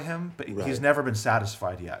satisfy him, but he's never been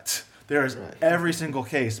satisfied yet. There's every single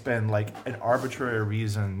case been like an arbitrary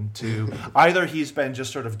reason to either he's been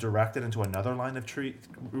just sort of directed into another line of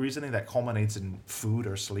reasoning that culminates in food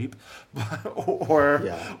or sleep, or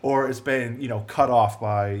it's been cut off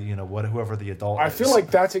by whoever the adult is. I feel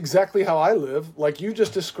like that's exactly how I live. Like, you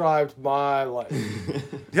just described my life.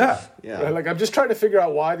 Yeah. Like, I'm just trying to figure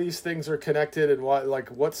out why these things are connected and why, like,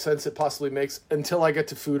 what sense it possibly makes until I get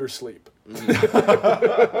to food or sleep.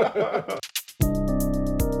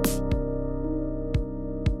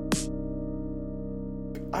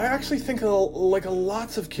 I actually think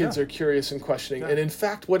lots of kids are curious and questioning, and in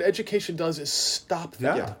fact, what education does is stop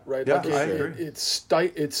that, right? Yeah, like I agree. It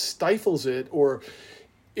stifles it, or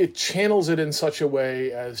it channels it in such a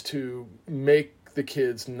way as to make the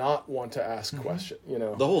kids not want to ask questions.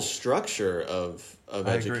 The whole structure of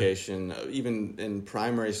education, even in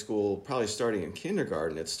primary school, probably starting in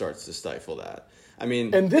kindergarten, it starts to stifle that. I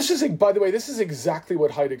mean, and this is, by the way, this is exactly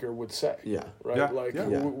what Heidegger would say. Yeah. Right.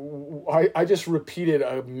 Yeah. I just repeated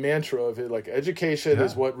a mantra of it. Like, education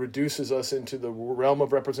is what reduces us into the realm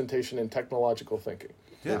of representation and technological thinking.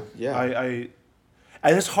 Yeah. Yeah.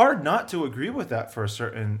 And it's hard not to agree with that for a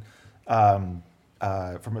certain, to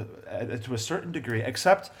a certain degree,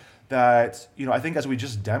 except that, I think as we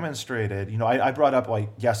just demonstrated, I brought up, like,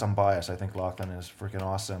 yes, I'm biased. I think Lauchlin is freaking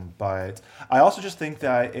awesome. But I also just think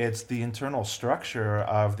that it's the internal structure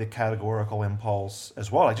of the categorical impulse as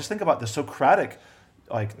well. I just think about the Socratic,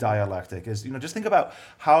 like, dialectic is, just think about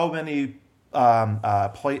how many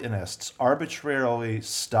Platonists arbitrarily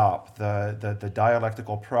stop the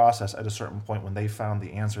dialectical process at a certain point when they found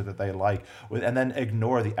the answer that they like, and then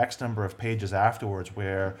ignore the X number of pages afterwards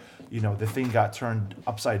where the thing got turned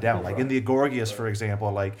upside down. Like in the Gorgias, for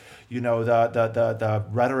example, like the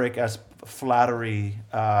rhetoric as flattery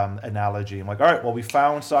analogy. I'm like, all right, well, we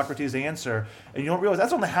found Socrates' answer, and you don't realize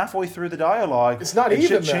that's only halfway through the dialogue. It's not and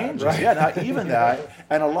even shit that, changes. right? Yeah, not even that.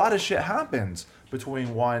 And a lot of shit happens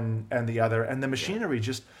between one and the other, and the machinery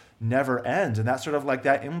just never ends. And that's sort of like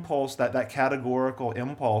that impulse, that categorical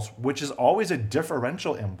impulse, which is always a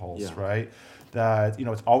differential impulse, right? That, you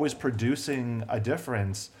know, it's always producing a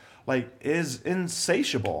difference, like, is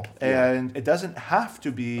insatiable. And it doesn't have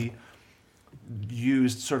to be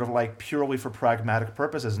used sort of like purely for pragmatic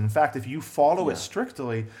purposes. In fact, if you follow it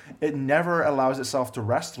strictly, it never allows itself to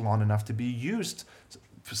rest long enough to be used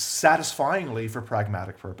satisfyingly for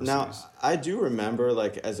pragmatic purposes. Now, I do remember,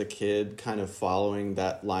 like, as a kid, kind of following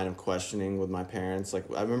that line of questioning with my parents. Like,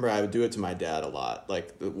 I remember I would do it to my dad a lot,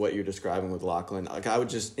 like what you're describing with Lachlan. Like, I would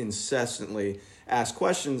just incessantly ask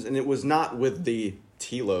questions, and it was not with the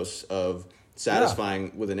telos of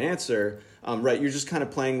satisfying with an answer. Right, you're just kind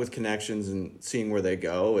of playing with connections and seeing where they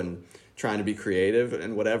go and trying to be creative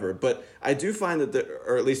and whatever. But I do find that,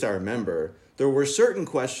 or at least I remember, there were certain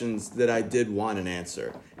questions that I did want an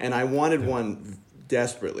answer, and I wanted one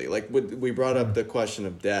desperately. Like, we brought up the question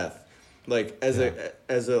of death. Like, as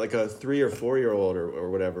a like a 3 or 4 year old or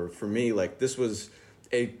whatever, for me, like, this was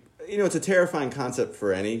it's a terrifying concept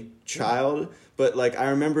for any child. But, like, I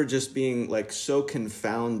remember just being, like, so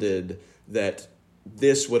confounded that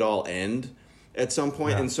this would all end at some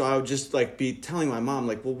point. And so I would just, like, be telling my mom,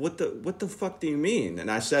 like, well, what the fuck do you mean? And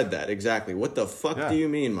I said that exactly. What the fuck do you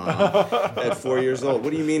mean, Mom? At 4 years old,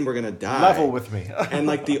 what do you mean we're gonna die? Level with me. And,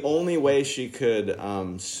 like, the only way she could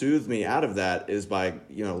soothe me out of that is by,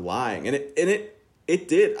 you know, lying. And it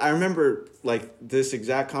did. I remember, like, this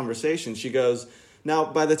exact conversation. She goes, now,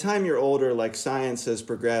 by the time you're older, like, science has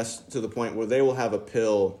progressed to the point where they will have a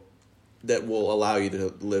pill that will allow you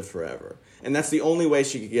to live forever. And that's the only way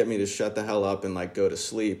she could get me to shut the hell up and, like, go to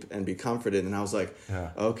sleep and be comforted. And I was like,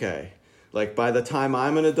 okay, like, by the time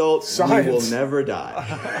I'm an adult, Science. we will never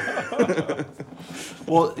die.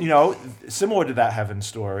 Well, you know, similar to that heaven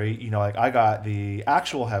story, you know, like, I got the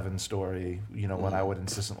actual heaven story, you know, when I would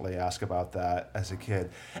insistently ask about that as a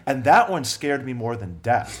kid. And that one scared me more than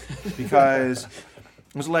death, because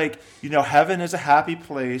it was like, you know, heaven is a happy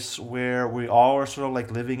place where we all are sort of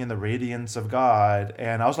like living in the radiance of God.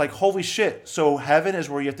 And I was like, holy shit, so heaven is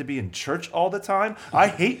where you have to be in church all the time? I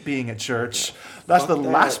hate being at church. That's the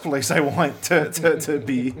last place I want to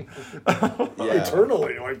be.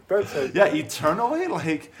 Eternally. Like, that's eternally?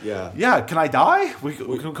 Like, can I die?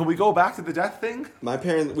 Can we go back to the death thing? My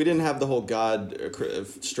parents, we didn't have the whole God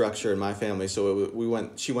structure in my family, so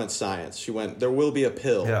she went science. She went, there will be a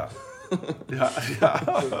pill.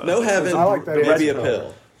 No heaven, I like that maybe a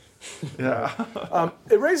answer. pill.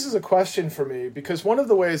 It raises a question for me, because one of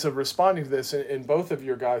the ways of responding to this in both of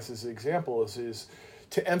your guys' examples is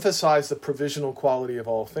to emphasize the provisional quality of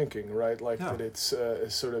all thinking, right? Like that it's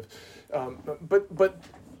sort of,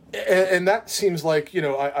 and that seems like, you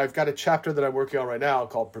know, I've got a chapter that I'm working on right now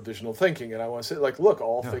called Provisional Thinking, and I want to say, like, look,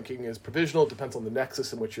 all thinking is provisional. It depends on the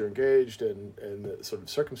nexus in which you're engaged and the sort of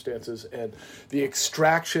circumstances, and the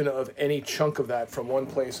extraction of any chunk of that from one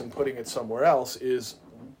place and putting it somewhere else is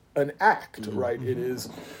an act, right? It is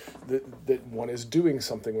that one is doing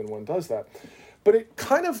something when one does that. But it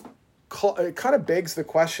kind of begs the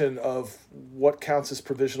question of what counts as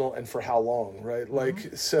provisional and for how long, right?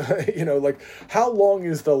 Like, so, you know, like, how long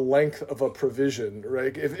is the length of a provision,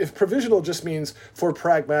 right? If provisional just means for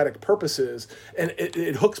pragmatic purposes, and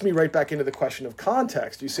it hooks me right back into the question of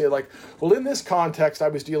context. You say, like, well, in this context, I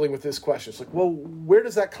was dealing with this question. It's like, well, where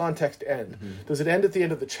does that context end? Does it end at the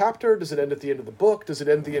end of the chapter? Does it end at the end of the book? Does it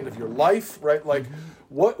end at the end of your life, right? Like,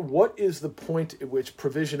 what is the point at which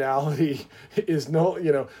provisionality is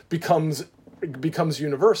becomes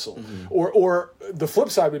universal? Or the flip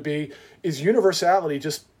side would be, is universality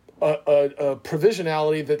just a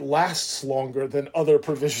provisionality that lasts longer than other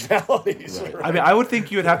provisionalities? Right. I mean, I would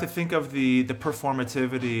think you would have to think of the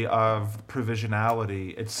performativity of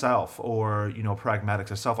provisionality itself, or, you know,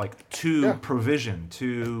 pragmatics itself, like provision,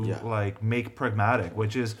 like make pragmatic,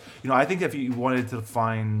 which is, you know, I think if you wanted to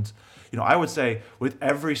find, you know, I would say with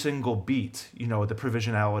every single beat, you know, the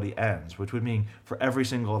provisionality ends, which would mean for every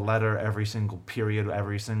single letter, every single period,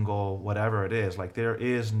 every single whatever it is, like there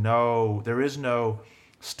is no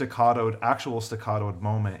actual staccato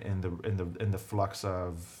moment in the flux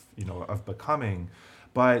of, you know, of becoming,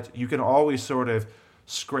 but you can always sort of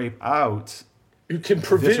scrape out. You can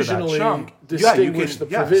provisionally distinguish the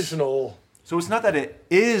provisional. So it's not that it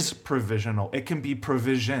is provisional; it can be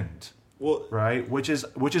provisioned. Well, right, which is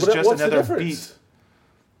just another beat.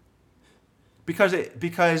 Because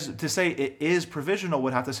to say it is provisional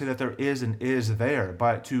would have to say that there is and is there,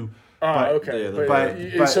 but to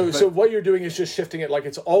Okay. So what you're doing is just shifting it, like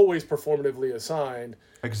it's always performatively assigned.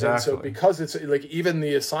 Exactly. And so because it's like even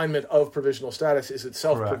the assignment of provisional status is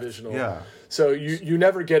itself Correct. provisional. Yeah. So you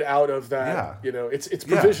never get out of that. Yeah. It's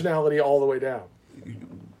provisionality all the way down.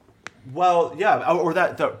 Well, yeah, or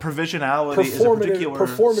that the provisionality is a particular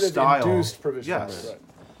performative style. Induced provisionality. Yes. Right.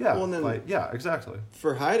 Yeah. Well, and then exactly.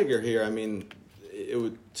 For Heidegger here, I mean, it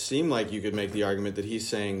would seem like you could make the argument that he's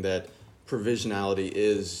saying that provisionality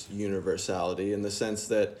is universality in the sense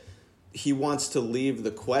that he wants to leave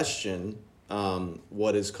the question,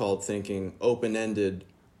 what is called thinking, open-ended,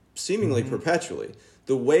 seemingly perpetually.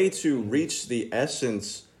 The way to reach the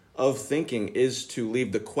essence of thinking is to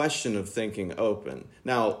leave the question of thinking open.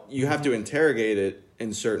 Now, you have to interrogate it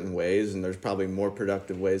in certain ways, and there's probably more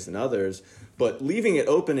productive ways than others, but leaving it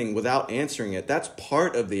opening without answering it, that's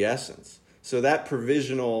part of the essence. So that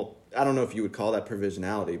provisional, I don't know if you would call that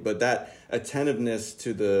provisionality, but that attentiveness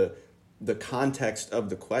to the context of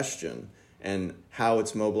the question and how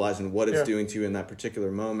it's mobilized and what it's doing to you in that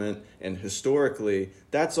particular moment and historically,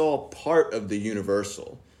 that's all part of the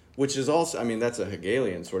universal. Which is also, I mean, that's a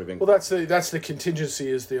Hegelian sort of inquiry. Well, that's the contingency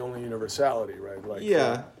is the only universality, right? Like,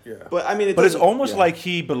 yeah. But I mean, it's almost like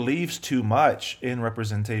he believes too much in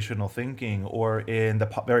representational thinking or in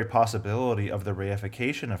the very possibility of the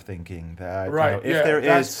reification of thinking. That if there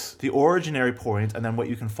is the originary point and then what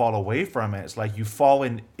you can fall away from it, it's like you've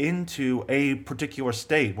fallen into a particular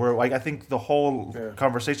state where, like, I think the whole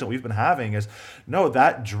conversation we've been having is, no,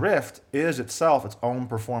 that drift is itself its own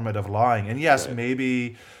performative lying. And yes,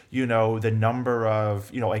 maybe, the number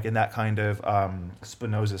of, like in that kind of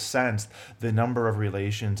Spinoza sense, the number of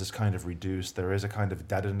relations is kind of reduced. There is a kind of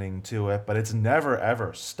deadening to it, but it's never,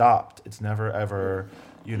 ever stopped. It's never, ever,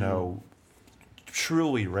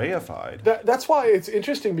 truly reified. That's why it's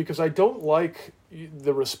interesting, because I don't like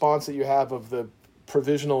the response that you have of the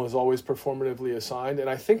provisional is always performatively assigned. And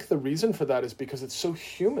I think the reason for that is because it's so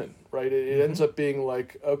human, right? It ends up being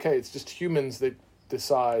like, okay, it's just humans that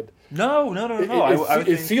decide. No.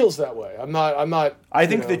 It feels that way. I'm not. I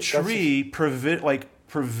think the tree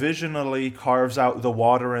provisionally carves out the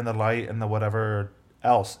water and the light and the whatever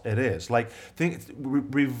else it is. Like, think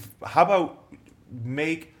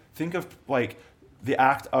of the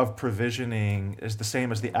act of provisioning is the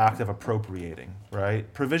same as the act of appropriating, right?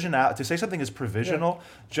 To say something is provisional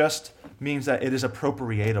just means that it is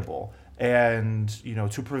appropriatable. And,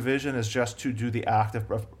 to provision is just to do the act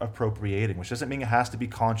of appropriating, which doesn't mean it has to be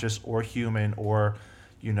conscious or human or,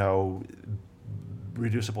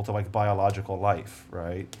 reducible to like biological life,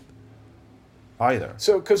 right? Either.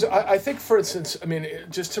 So, because I think, for instance, I mean,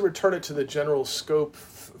 just to return it to the general scope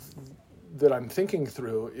that I'm thinking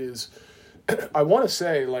through is, I want to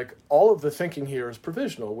say, like, all of the thinking here is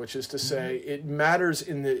provisional, which is to say it matters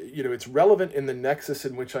in the, it's relevant in the nexus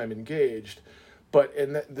in which I'm engaged. But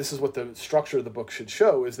this is what the structure of the book should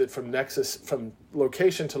show, is that from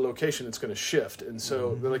location to location, it's going to shift. And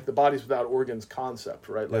so, like the bodies without organs concept,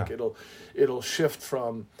 right? Like it'll shift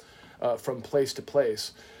from place to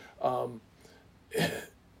place. But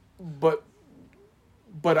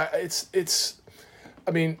it's.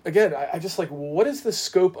 I mean, again, I just like, what is the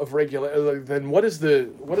scope of then what is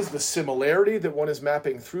the similarity that one is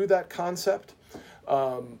mapping through that concept?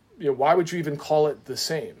 Why would you even call it the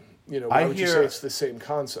same? Why would you say it's the same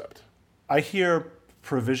concept? I hear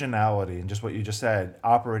provisionality, and just what you just said,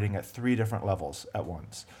 operating at three different levels at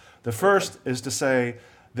once. The first is to say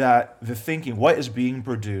that the thinking, what is being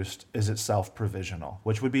produced, is itself provisional,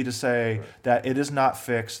 which would be to say that it is not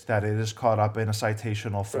fixed, that it is caught up in a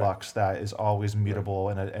citational flux that is always mutable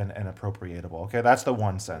and appropriatable. Okay, that's the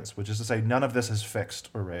one sense, which is to say none of this is fixed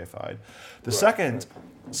or reified. The second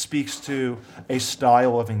speaks to a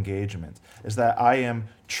style of engagement, is that I am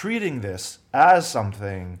treating this as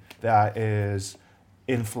something that is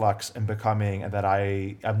in flux and becoming, and that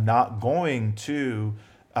I am not going to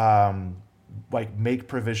make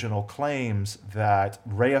provisional claims that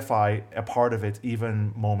reify a part of it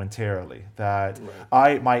even momentarily. That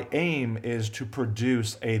my aim is to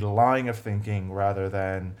produce a line of thinking rather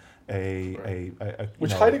than a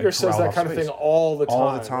which Heidegger says that kind of thing all the time.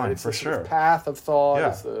 All the time, right? It's for sure. Path of thought. Yeah.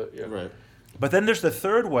 It's Right. But then there's the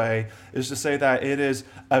third way, is to say that it is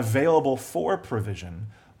available for provision,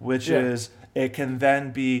 which is it can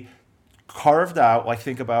then be carved out, like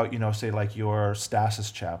think about, say like your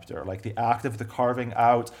stasis chapter, like the act of the carving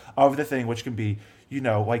out of the thing, which can be,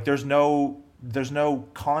 like there's no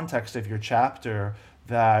context of your chapter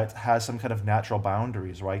that has some kind of natural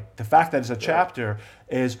boundaries, right? The fact that it's a chapter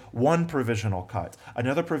is one provisional cut.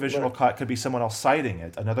 Another provisional cut could be someone else citing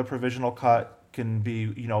it. Another provisional cut can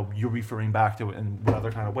be, you're referring back to it in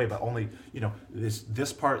another kind of way, but only,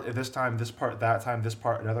 this part at this time, this part that time, this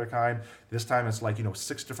part another kind. This time it's like,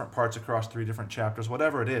 6 different parts across 3 different chapters,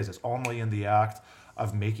 whatever it is. It's only in the act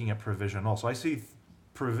of making it provisional. So I see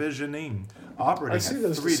provisioning operating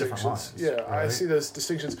at 3 different lines. Yeah, right? I see those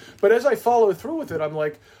distinctions. But as I follow through with it, I'm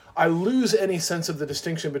like, I lose any sense of the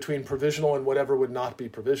distinction between provisional and whatever would not be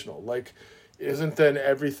provisional. Like, isn't then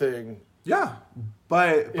everything... Yeah,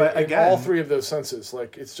 but in again... all 3 of those senses,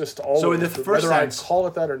 like, it's just all... So in the first whether sense... I call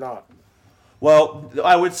it that or not. Well,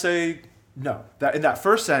 I would say no. That in that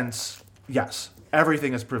first sense, yes.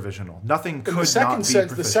 Everything is provisional. Nothing could not be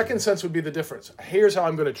provisional. The second sense would be the difference. Here's how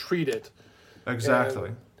I'm going to treat it.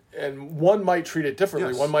 Exactly. And one might treat it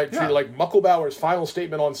differently. Yes. One might treat it like Mucklebauer's final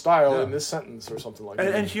statement on style in this sentence or something like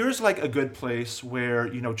that. And here's like a good place where,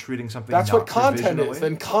 treating something That's not what content provisionally- is.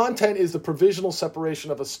 Then content is the provisional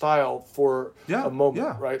separation of a style for a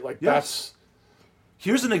moment, right? Like that's...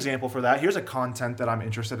 Here's an example for that. Here's a content that I'm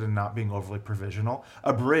interested in not being overly provisional.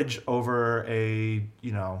 A bridge over a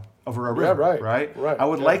river, right? I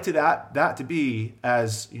would like that to be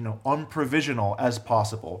as, unprovisional as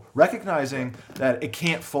possible, recognizing that it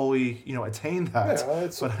can't fully, attain that.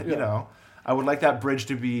 I would like that bridge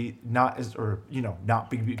to be not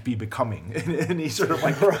be becoming in any sort of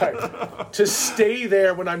like right. To stay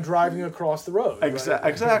there when I'm driving across the road.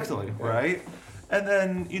 Exactly, right? And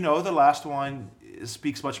then, the last one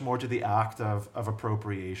speaks much more to the act of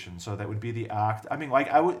appropriation. So that would be the act. I mean,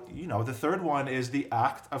 the third one is the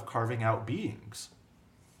act of carving out beings.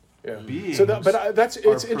 Yeah. Beings. So it's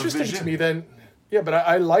interesting provision. to me then. Yeah, but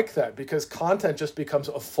I like that because content just becomes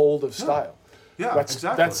a fold of style. Yeah,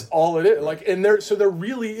 exactly. That's all it is. Like, and there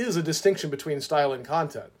really is a distinction between style and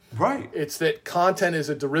content. Right. It's that content is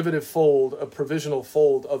a derivative fold, a provisional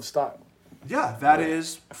fold of style. Yeah, that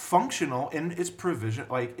is functional in its provision.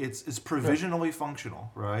 Like it's provisionally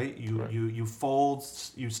functional, right? You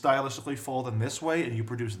stylistically fold in this way, and you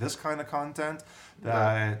produce this kind of content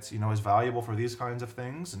that is valuable for these kinds of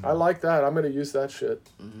things. And I like that. I'm going to use that shit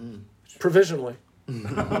provisionally.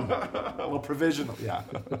 Well, provisional, yeah.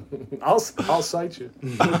 I'll cite you.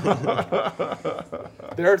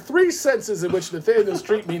 There are 3 senses in which Nathaniel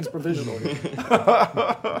Street means provisionally.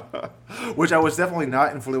 Which I was definitely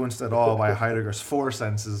not influenced at all by Heidegger's 4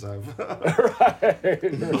 senses of. right.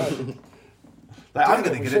 I'm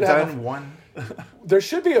going to get it done in one. There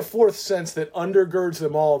should be a 4th sense that undergirds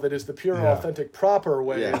them all. That is the pure, authentic, proper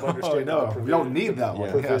way of understanding. We don't need that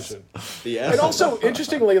one. Provision. Yes. And also,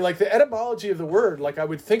 interestingly, like the etymology of the word, like I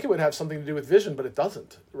would think it would have something to do with vision, but it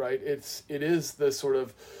doesn't. Right? It is the sort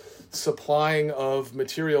of supplying of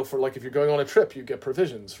material for, like, if you're going on a trip, you get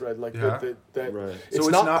provisions, right? Like right. It's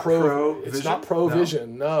not pro. It's not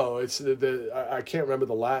provision. No, it's I can't remember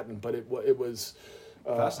the Latin, but it was.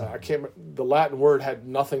 I can't. The Latin word had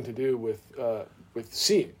nothing to do with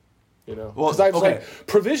seeing, Because I was like,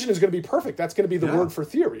 provision is going to be perfect. That's going to be the word for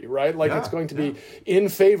theory, right? Like it's going to be in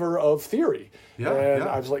favor of theory. Yeah, and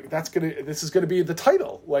I was like, this is going to be the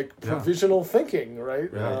title, like provisional thinking,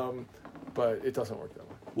 right? But it doesn't work that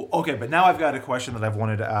way. Well, okay, but now I've got a question that I've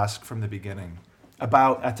wanted to ask from the beginning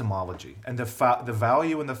about etymology and the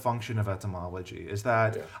value and the function of etymology. Is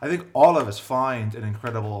that I think all of us find an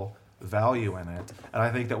incredible value in it, and I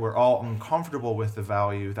think that we're all uncomfortable with the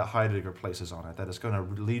value that Heidegger places on it, that it's going to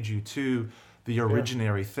lead you to the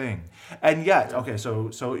originary thing. And yet, so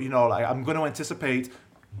I'm going to anticipate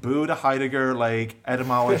boo to Heidegger, like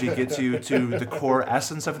etymology gets you to the core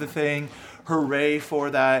essence of the thing. Hooray for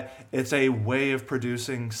that. It's a way of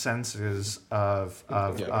producing senses of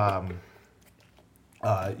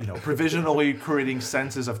provisionally creating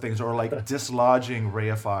senses of things, or like dislodging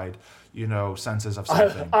reified senses of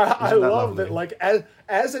something. I love that, like,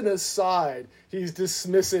 as an aside, he's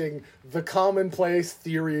dismissing the commonplace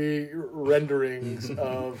theory renderings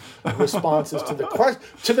of responses to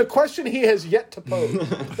the question he has yet to pose.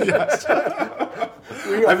 Yes.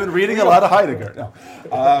 I've been reading a lot of Heidegger. No.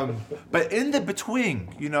 But in the between,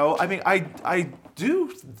 I do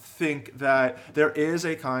think that there is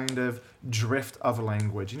a kind of drift of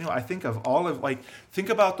language. I think of think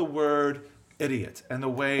about the word idiot and the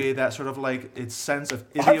way that sort of like its sense of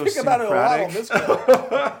idiosyncratic. I think about it a lot on this one.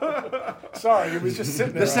 Sorry, it was just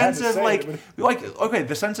sitting there. The sense of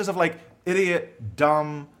the senses of like idiot,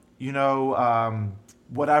 dumb,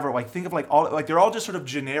 whatever. Like think of like all, like they're all just sort of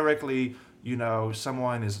generically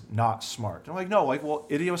someone is not smart. I'm like, no, like, well,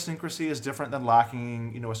 idiosyncrasy is different than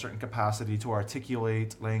lacking, a certain capacity to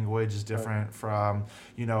articulate language is different from,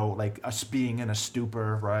 like us being in a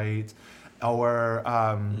stupor, right? Or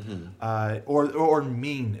or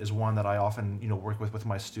mean is one that I often work with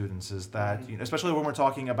my students, is that especially when we're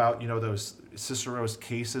talking about those Cicero's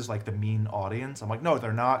cases, like the mean audience. I'm like, no,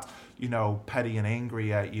 they're not petty and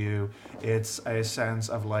angry at you. It's a sense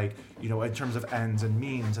of like in terms of ends and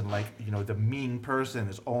means, and like the mean person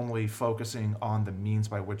is only focusing on the means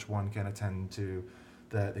by which one can attend to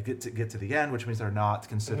get to the end, which means they're not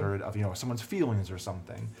considerate of someone's feelings or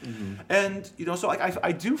something. And so like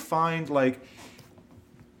I do find like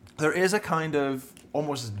there is a kind of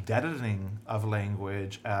almost deadening of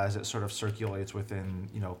language as it sort of circulates within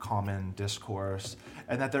common discourse,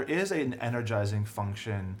 and that there is an energizing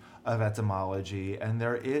function of etymology, and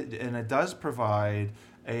it does provide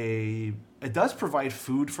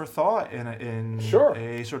food for thought in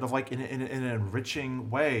a sort of like in an enriching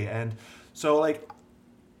way. And so like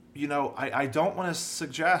I don't want to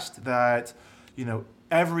suggest that,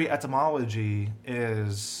 every etymology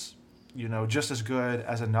is, just as good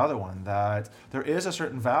as another one, that there is a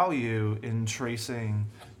certain value in tracing,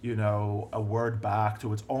 a word back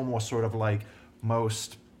to its almost sort of like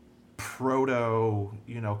most proto,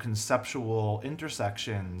 conceptual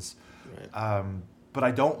intersections. Right. But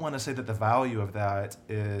I don't want to say that the value of that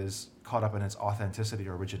is caught up in its authenticity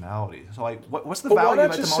or originality. So like, what's the value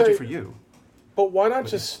of etymology for you? But why not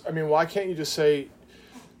why can't you just say,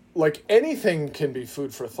 like, anything can be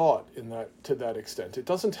food for thought to that extent? It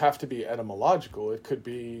doesn't have to be etymological. It could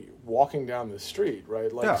be walking down the street, right?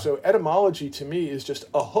 Like, so etymology to me is just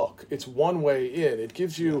a hook. It's one way in. It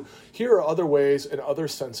gives you, here are other ways and other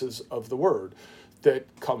senses of the word that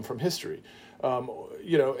come from history.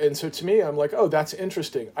 And so to me, I'm like, oh, that's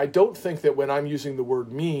interesting. I don't think that when I'm using the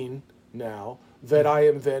word mean now, that I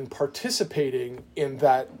am then participating in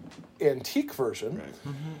that antique version,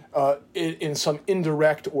 in some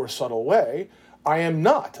indirect or subtle way. I am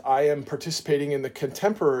not. I am participating in the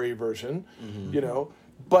contemporary version,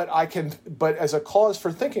 but as a cause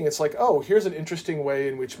for thinking, it's like, oh, here's an interesting way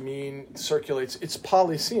in which mean circulates. It's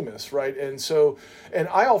polysemous, right? And so, and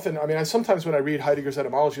I sometimes when I read Heidegger's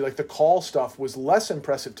etymology, like the call stuff was less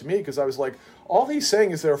impressive to me, because I was like, all he's saying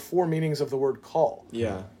is there are 4 meanings of the word call.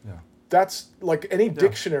 Yeah. That's like any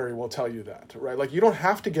dictionary will tell you that, right? Like you don't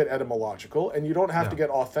have to get etymological, and you don't have to get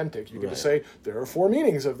authentic. You can just say there are 4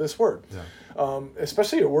 meanings of this word,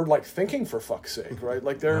 especially a word like thinking, for fuck's sake, right?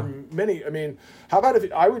 Like there are many. I mean, how about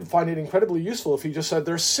if I would find it incredibly useful if he just said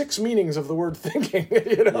there's 6 meanings of the word thinking,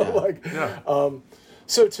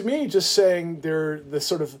 So to me, just saying the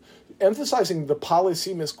sort of emphasizing the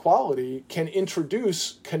polysemous quality can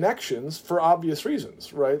introduce connections for obvious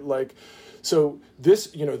reasons, right? Like. So this,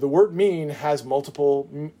 the word mean has multiple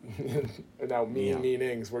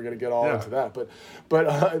meanings. We're going to get all into that,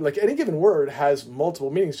 but like any given word has multiple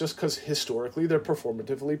meanings just because historically they're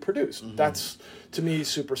performatively produced. That's to me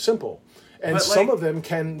super simple, and some of them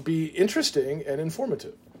can be interesting and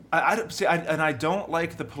informative. I don't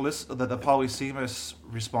like the polysemous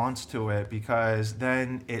response to it, because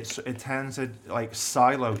then it tends to like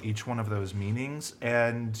silo each one of those meanings,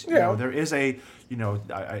 and there is a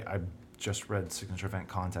I just read Signature Event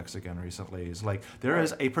Context again recently. Is like there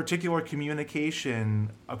is a particular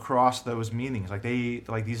communication across those meanings. Like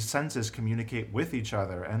these senses communicate with each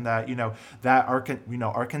other, and that that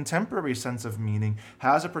our contemporary sense of meaning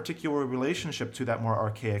has a particular relationship to that more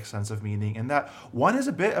archaic sense of meaning, and that one is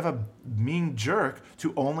a bit of a mean jerk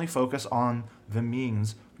to only focus on the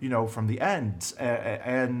means from the ends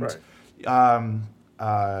and. Right.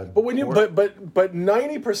 But when but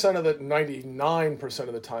 90% of 99%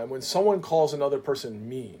 of the time, when someone calls another person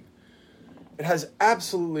mean, it has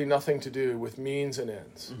absolutely nothing to do with means and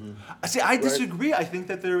ends. See, I disagree. I think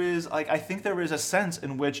that there is a sense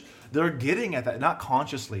in which they're getting at that, not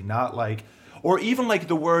consciously, not like, or even like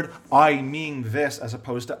the word "I mean this" as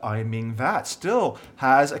opposed to "I mean that" still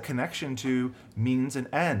has a connection to means and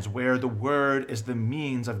ends, where the word is the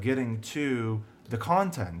means of getting to the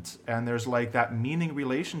content, and there's like that meaning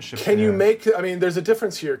relationship. There's a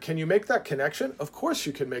difference here. Can you make that connection? Of course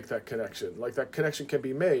you can make that connection. Like that connection can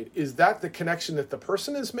be made. Is that the connection that the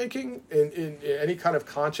person is making in any kind of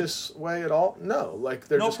conscious way at all? No. Like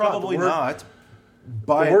they're just probably not.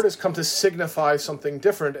 But the word has come to signify something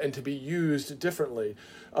different and to be used differently.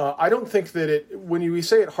 I don't think that when we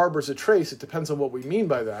say it harbors a trace, it depends on what we mean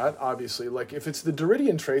by that, obviously. Like if it's the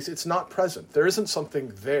Derridian trace, it's not present. There isn't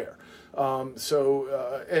something there.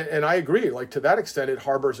 And I agree, like to that extent, it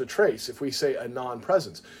harbors a trace. If we say a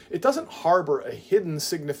non-presence, it doesn't harbor a hidden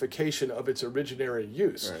signification of its originary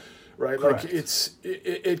use, right? Correct. Like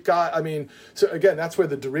it got. I mean, so again, that's where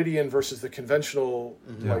the Derridian versus the conventional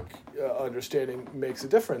understanding makes a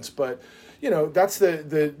difference. But that's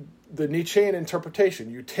the Nietzschean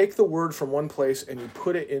interpretation. You take the word from one place and you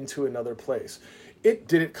put it into another place.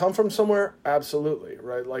 Did it come from somewhere? Absolutely,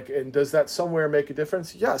 right? Like, and does that somewhere make a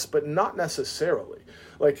difference? Yes, but not necessarily.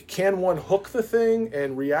 Like, can one hook the thing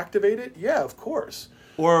and reactivate it? Yeah, of course.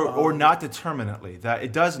 Or not determinately, that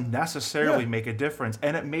it does necessarily make a difference,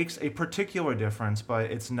 and it makes a particular difference,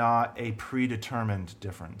 but it's not a predetermined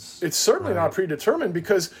difference. It's certainly not predetermined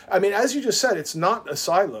because, I mean, as you just said, it's not a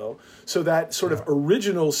silo, so that sort of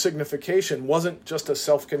original signification wasn't just a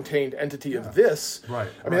self-contained entity of this. Right.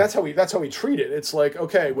 I mean, that's how we treat it. It's like,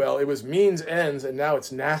 okay, well, it was means ends, and now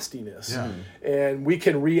it's nastiness. Yeah. And we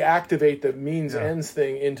can reactivate the means ends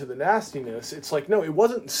thing into the nastiness. It's like, no, it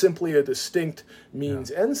wasn't simply a distinct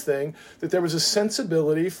means ends thing, that there was a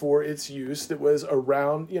sensibility for its use that was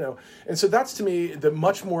around, and so that's to me the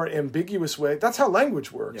much more ambiguous way. That's how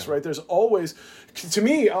language works, right? There's always, to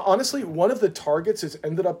me, honestly, one of the targets that's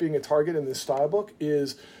ended up being a target in this style book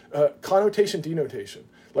is connotation denotation,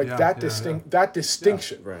 like that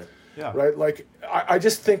distinction. Right. Yeah. Right. Like, I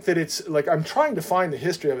just think that it's like, I'm trying to find the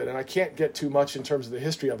history of it, and I can't get too much in terms of the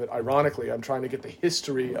history of it. Ironically, I'm trying to get the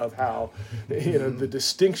history of how, the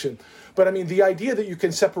distinction. But I mean, the idea that you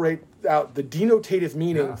can separate out the denotative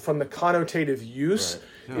meaning from the connotative use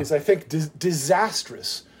is, I think,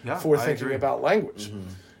 disastrous for thinking about language.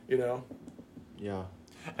 Yeah.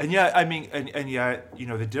 And yet, I mean, and yet,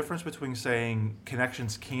 the difference between saying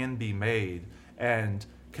connections can be made and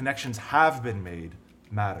connections have been made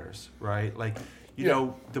matters, right? Like,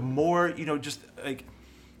 the more,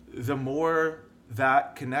 the more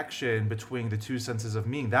that connection between the two senses of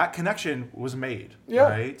meaning, that connection was made,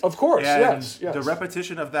 right? Of course, and yes. the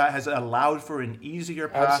repetition of that has allowed for an easier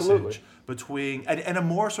passage between, and a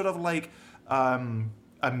more sort of like,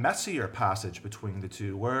 a messier passage between the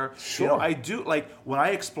two, where I do, like, when I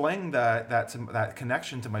explain that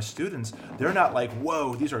connection to my students, they're not like,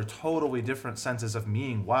 whoa, these are totally different senses of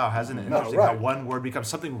meaning. Wow, hasn't it interesting how one word becomes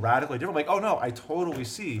something radically different? Like, oh no, I totally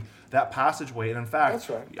see that passageway, and in fact,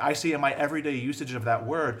 I see in my everyday usage of that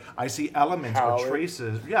word, I see elements or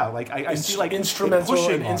traces. I see like instrumental.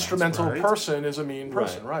 An instrumental right? person is a mean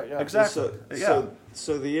person, right? Yeah, exactly.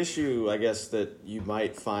 So the issue, I guess, that you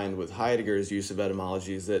might find with Heidegger's use of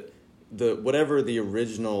etymology is that whatever the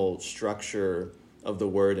original structure of the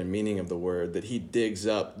word and meaning of the word that he digs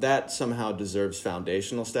up, that somehow deserves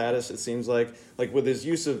foundational status, it seems like with his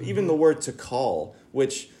use of even the word to call,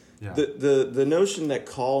 which the notion that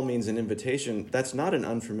call means an invitation, that's not an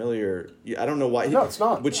unfamiliar, I don't know why. It's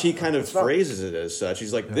not. Which he kind of phrases it as such.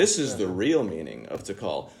 He's like, this is the real meaning of to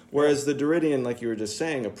call. Whereas the Derridian, like you were just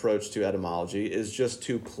saying, approach to etymology is just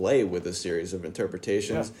to play with a series of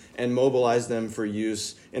interpretations and mobilize them for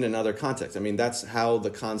use in another context. I mean, that's how the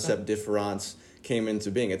concept difference came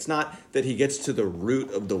into being. It's not that he gets to the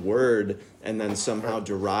root of the word and then somehow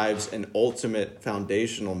derives an ultimate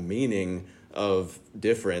foundational meaning of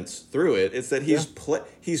difference through it. It's that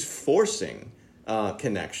he's forcing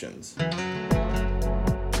connections.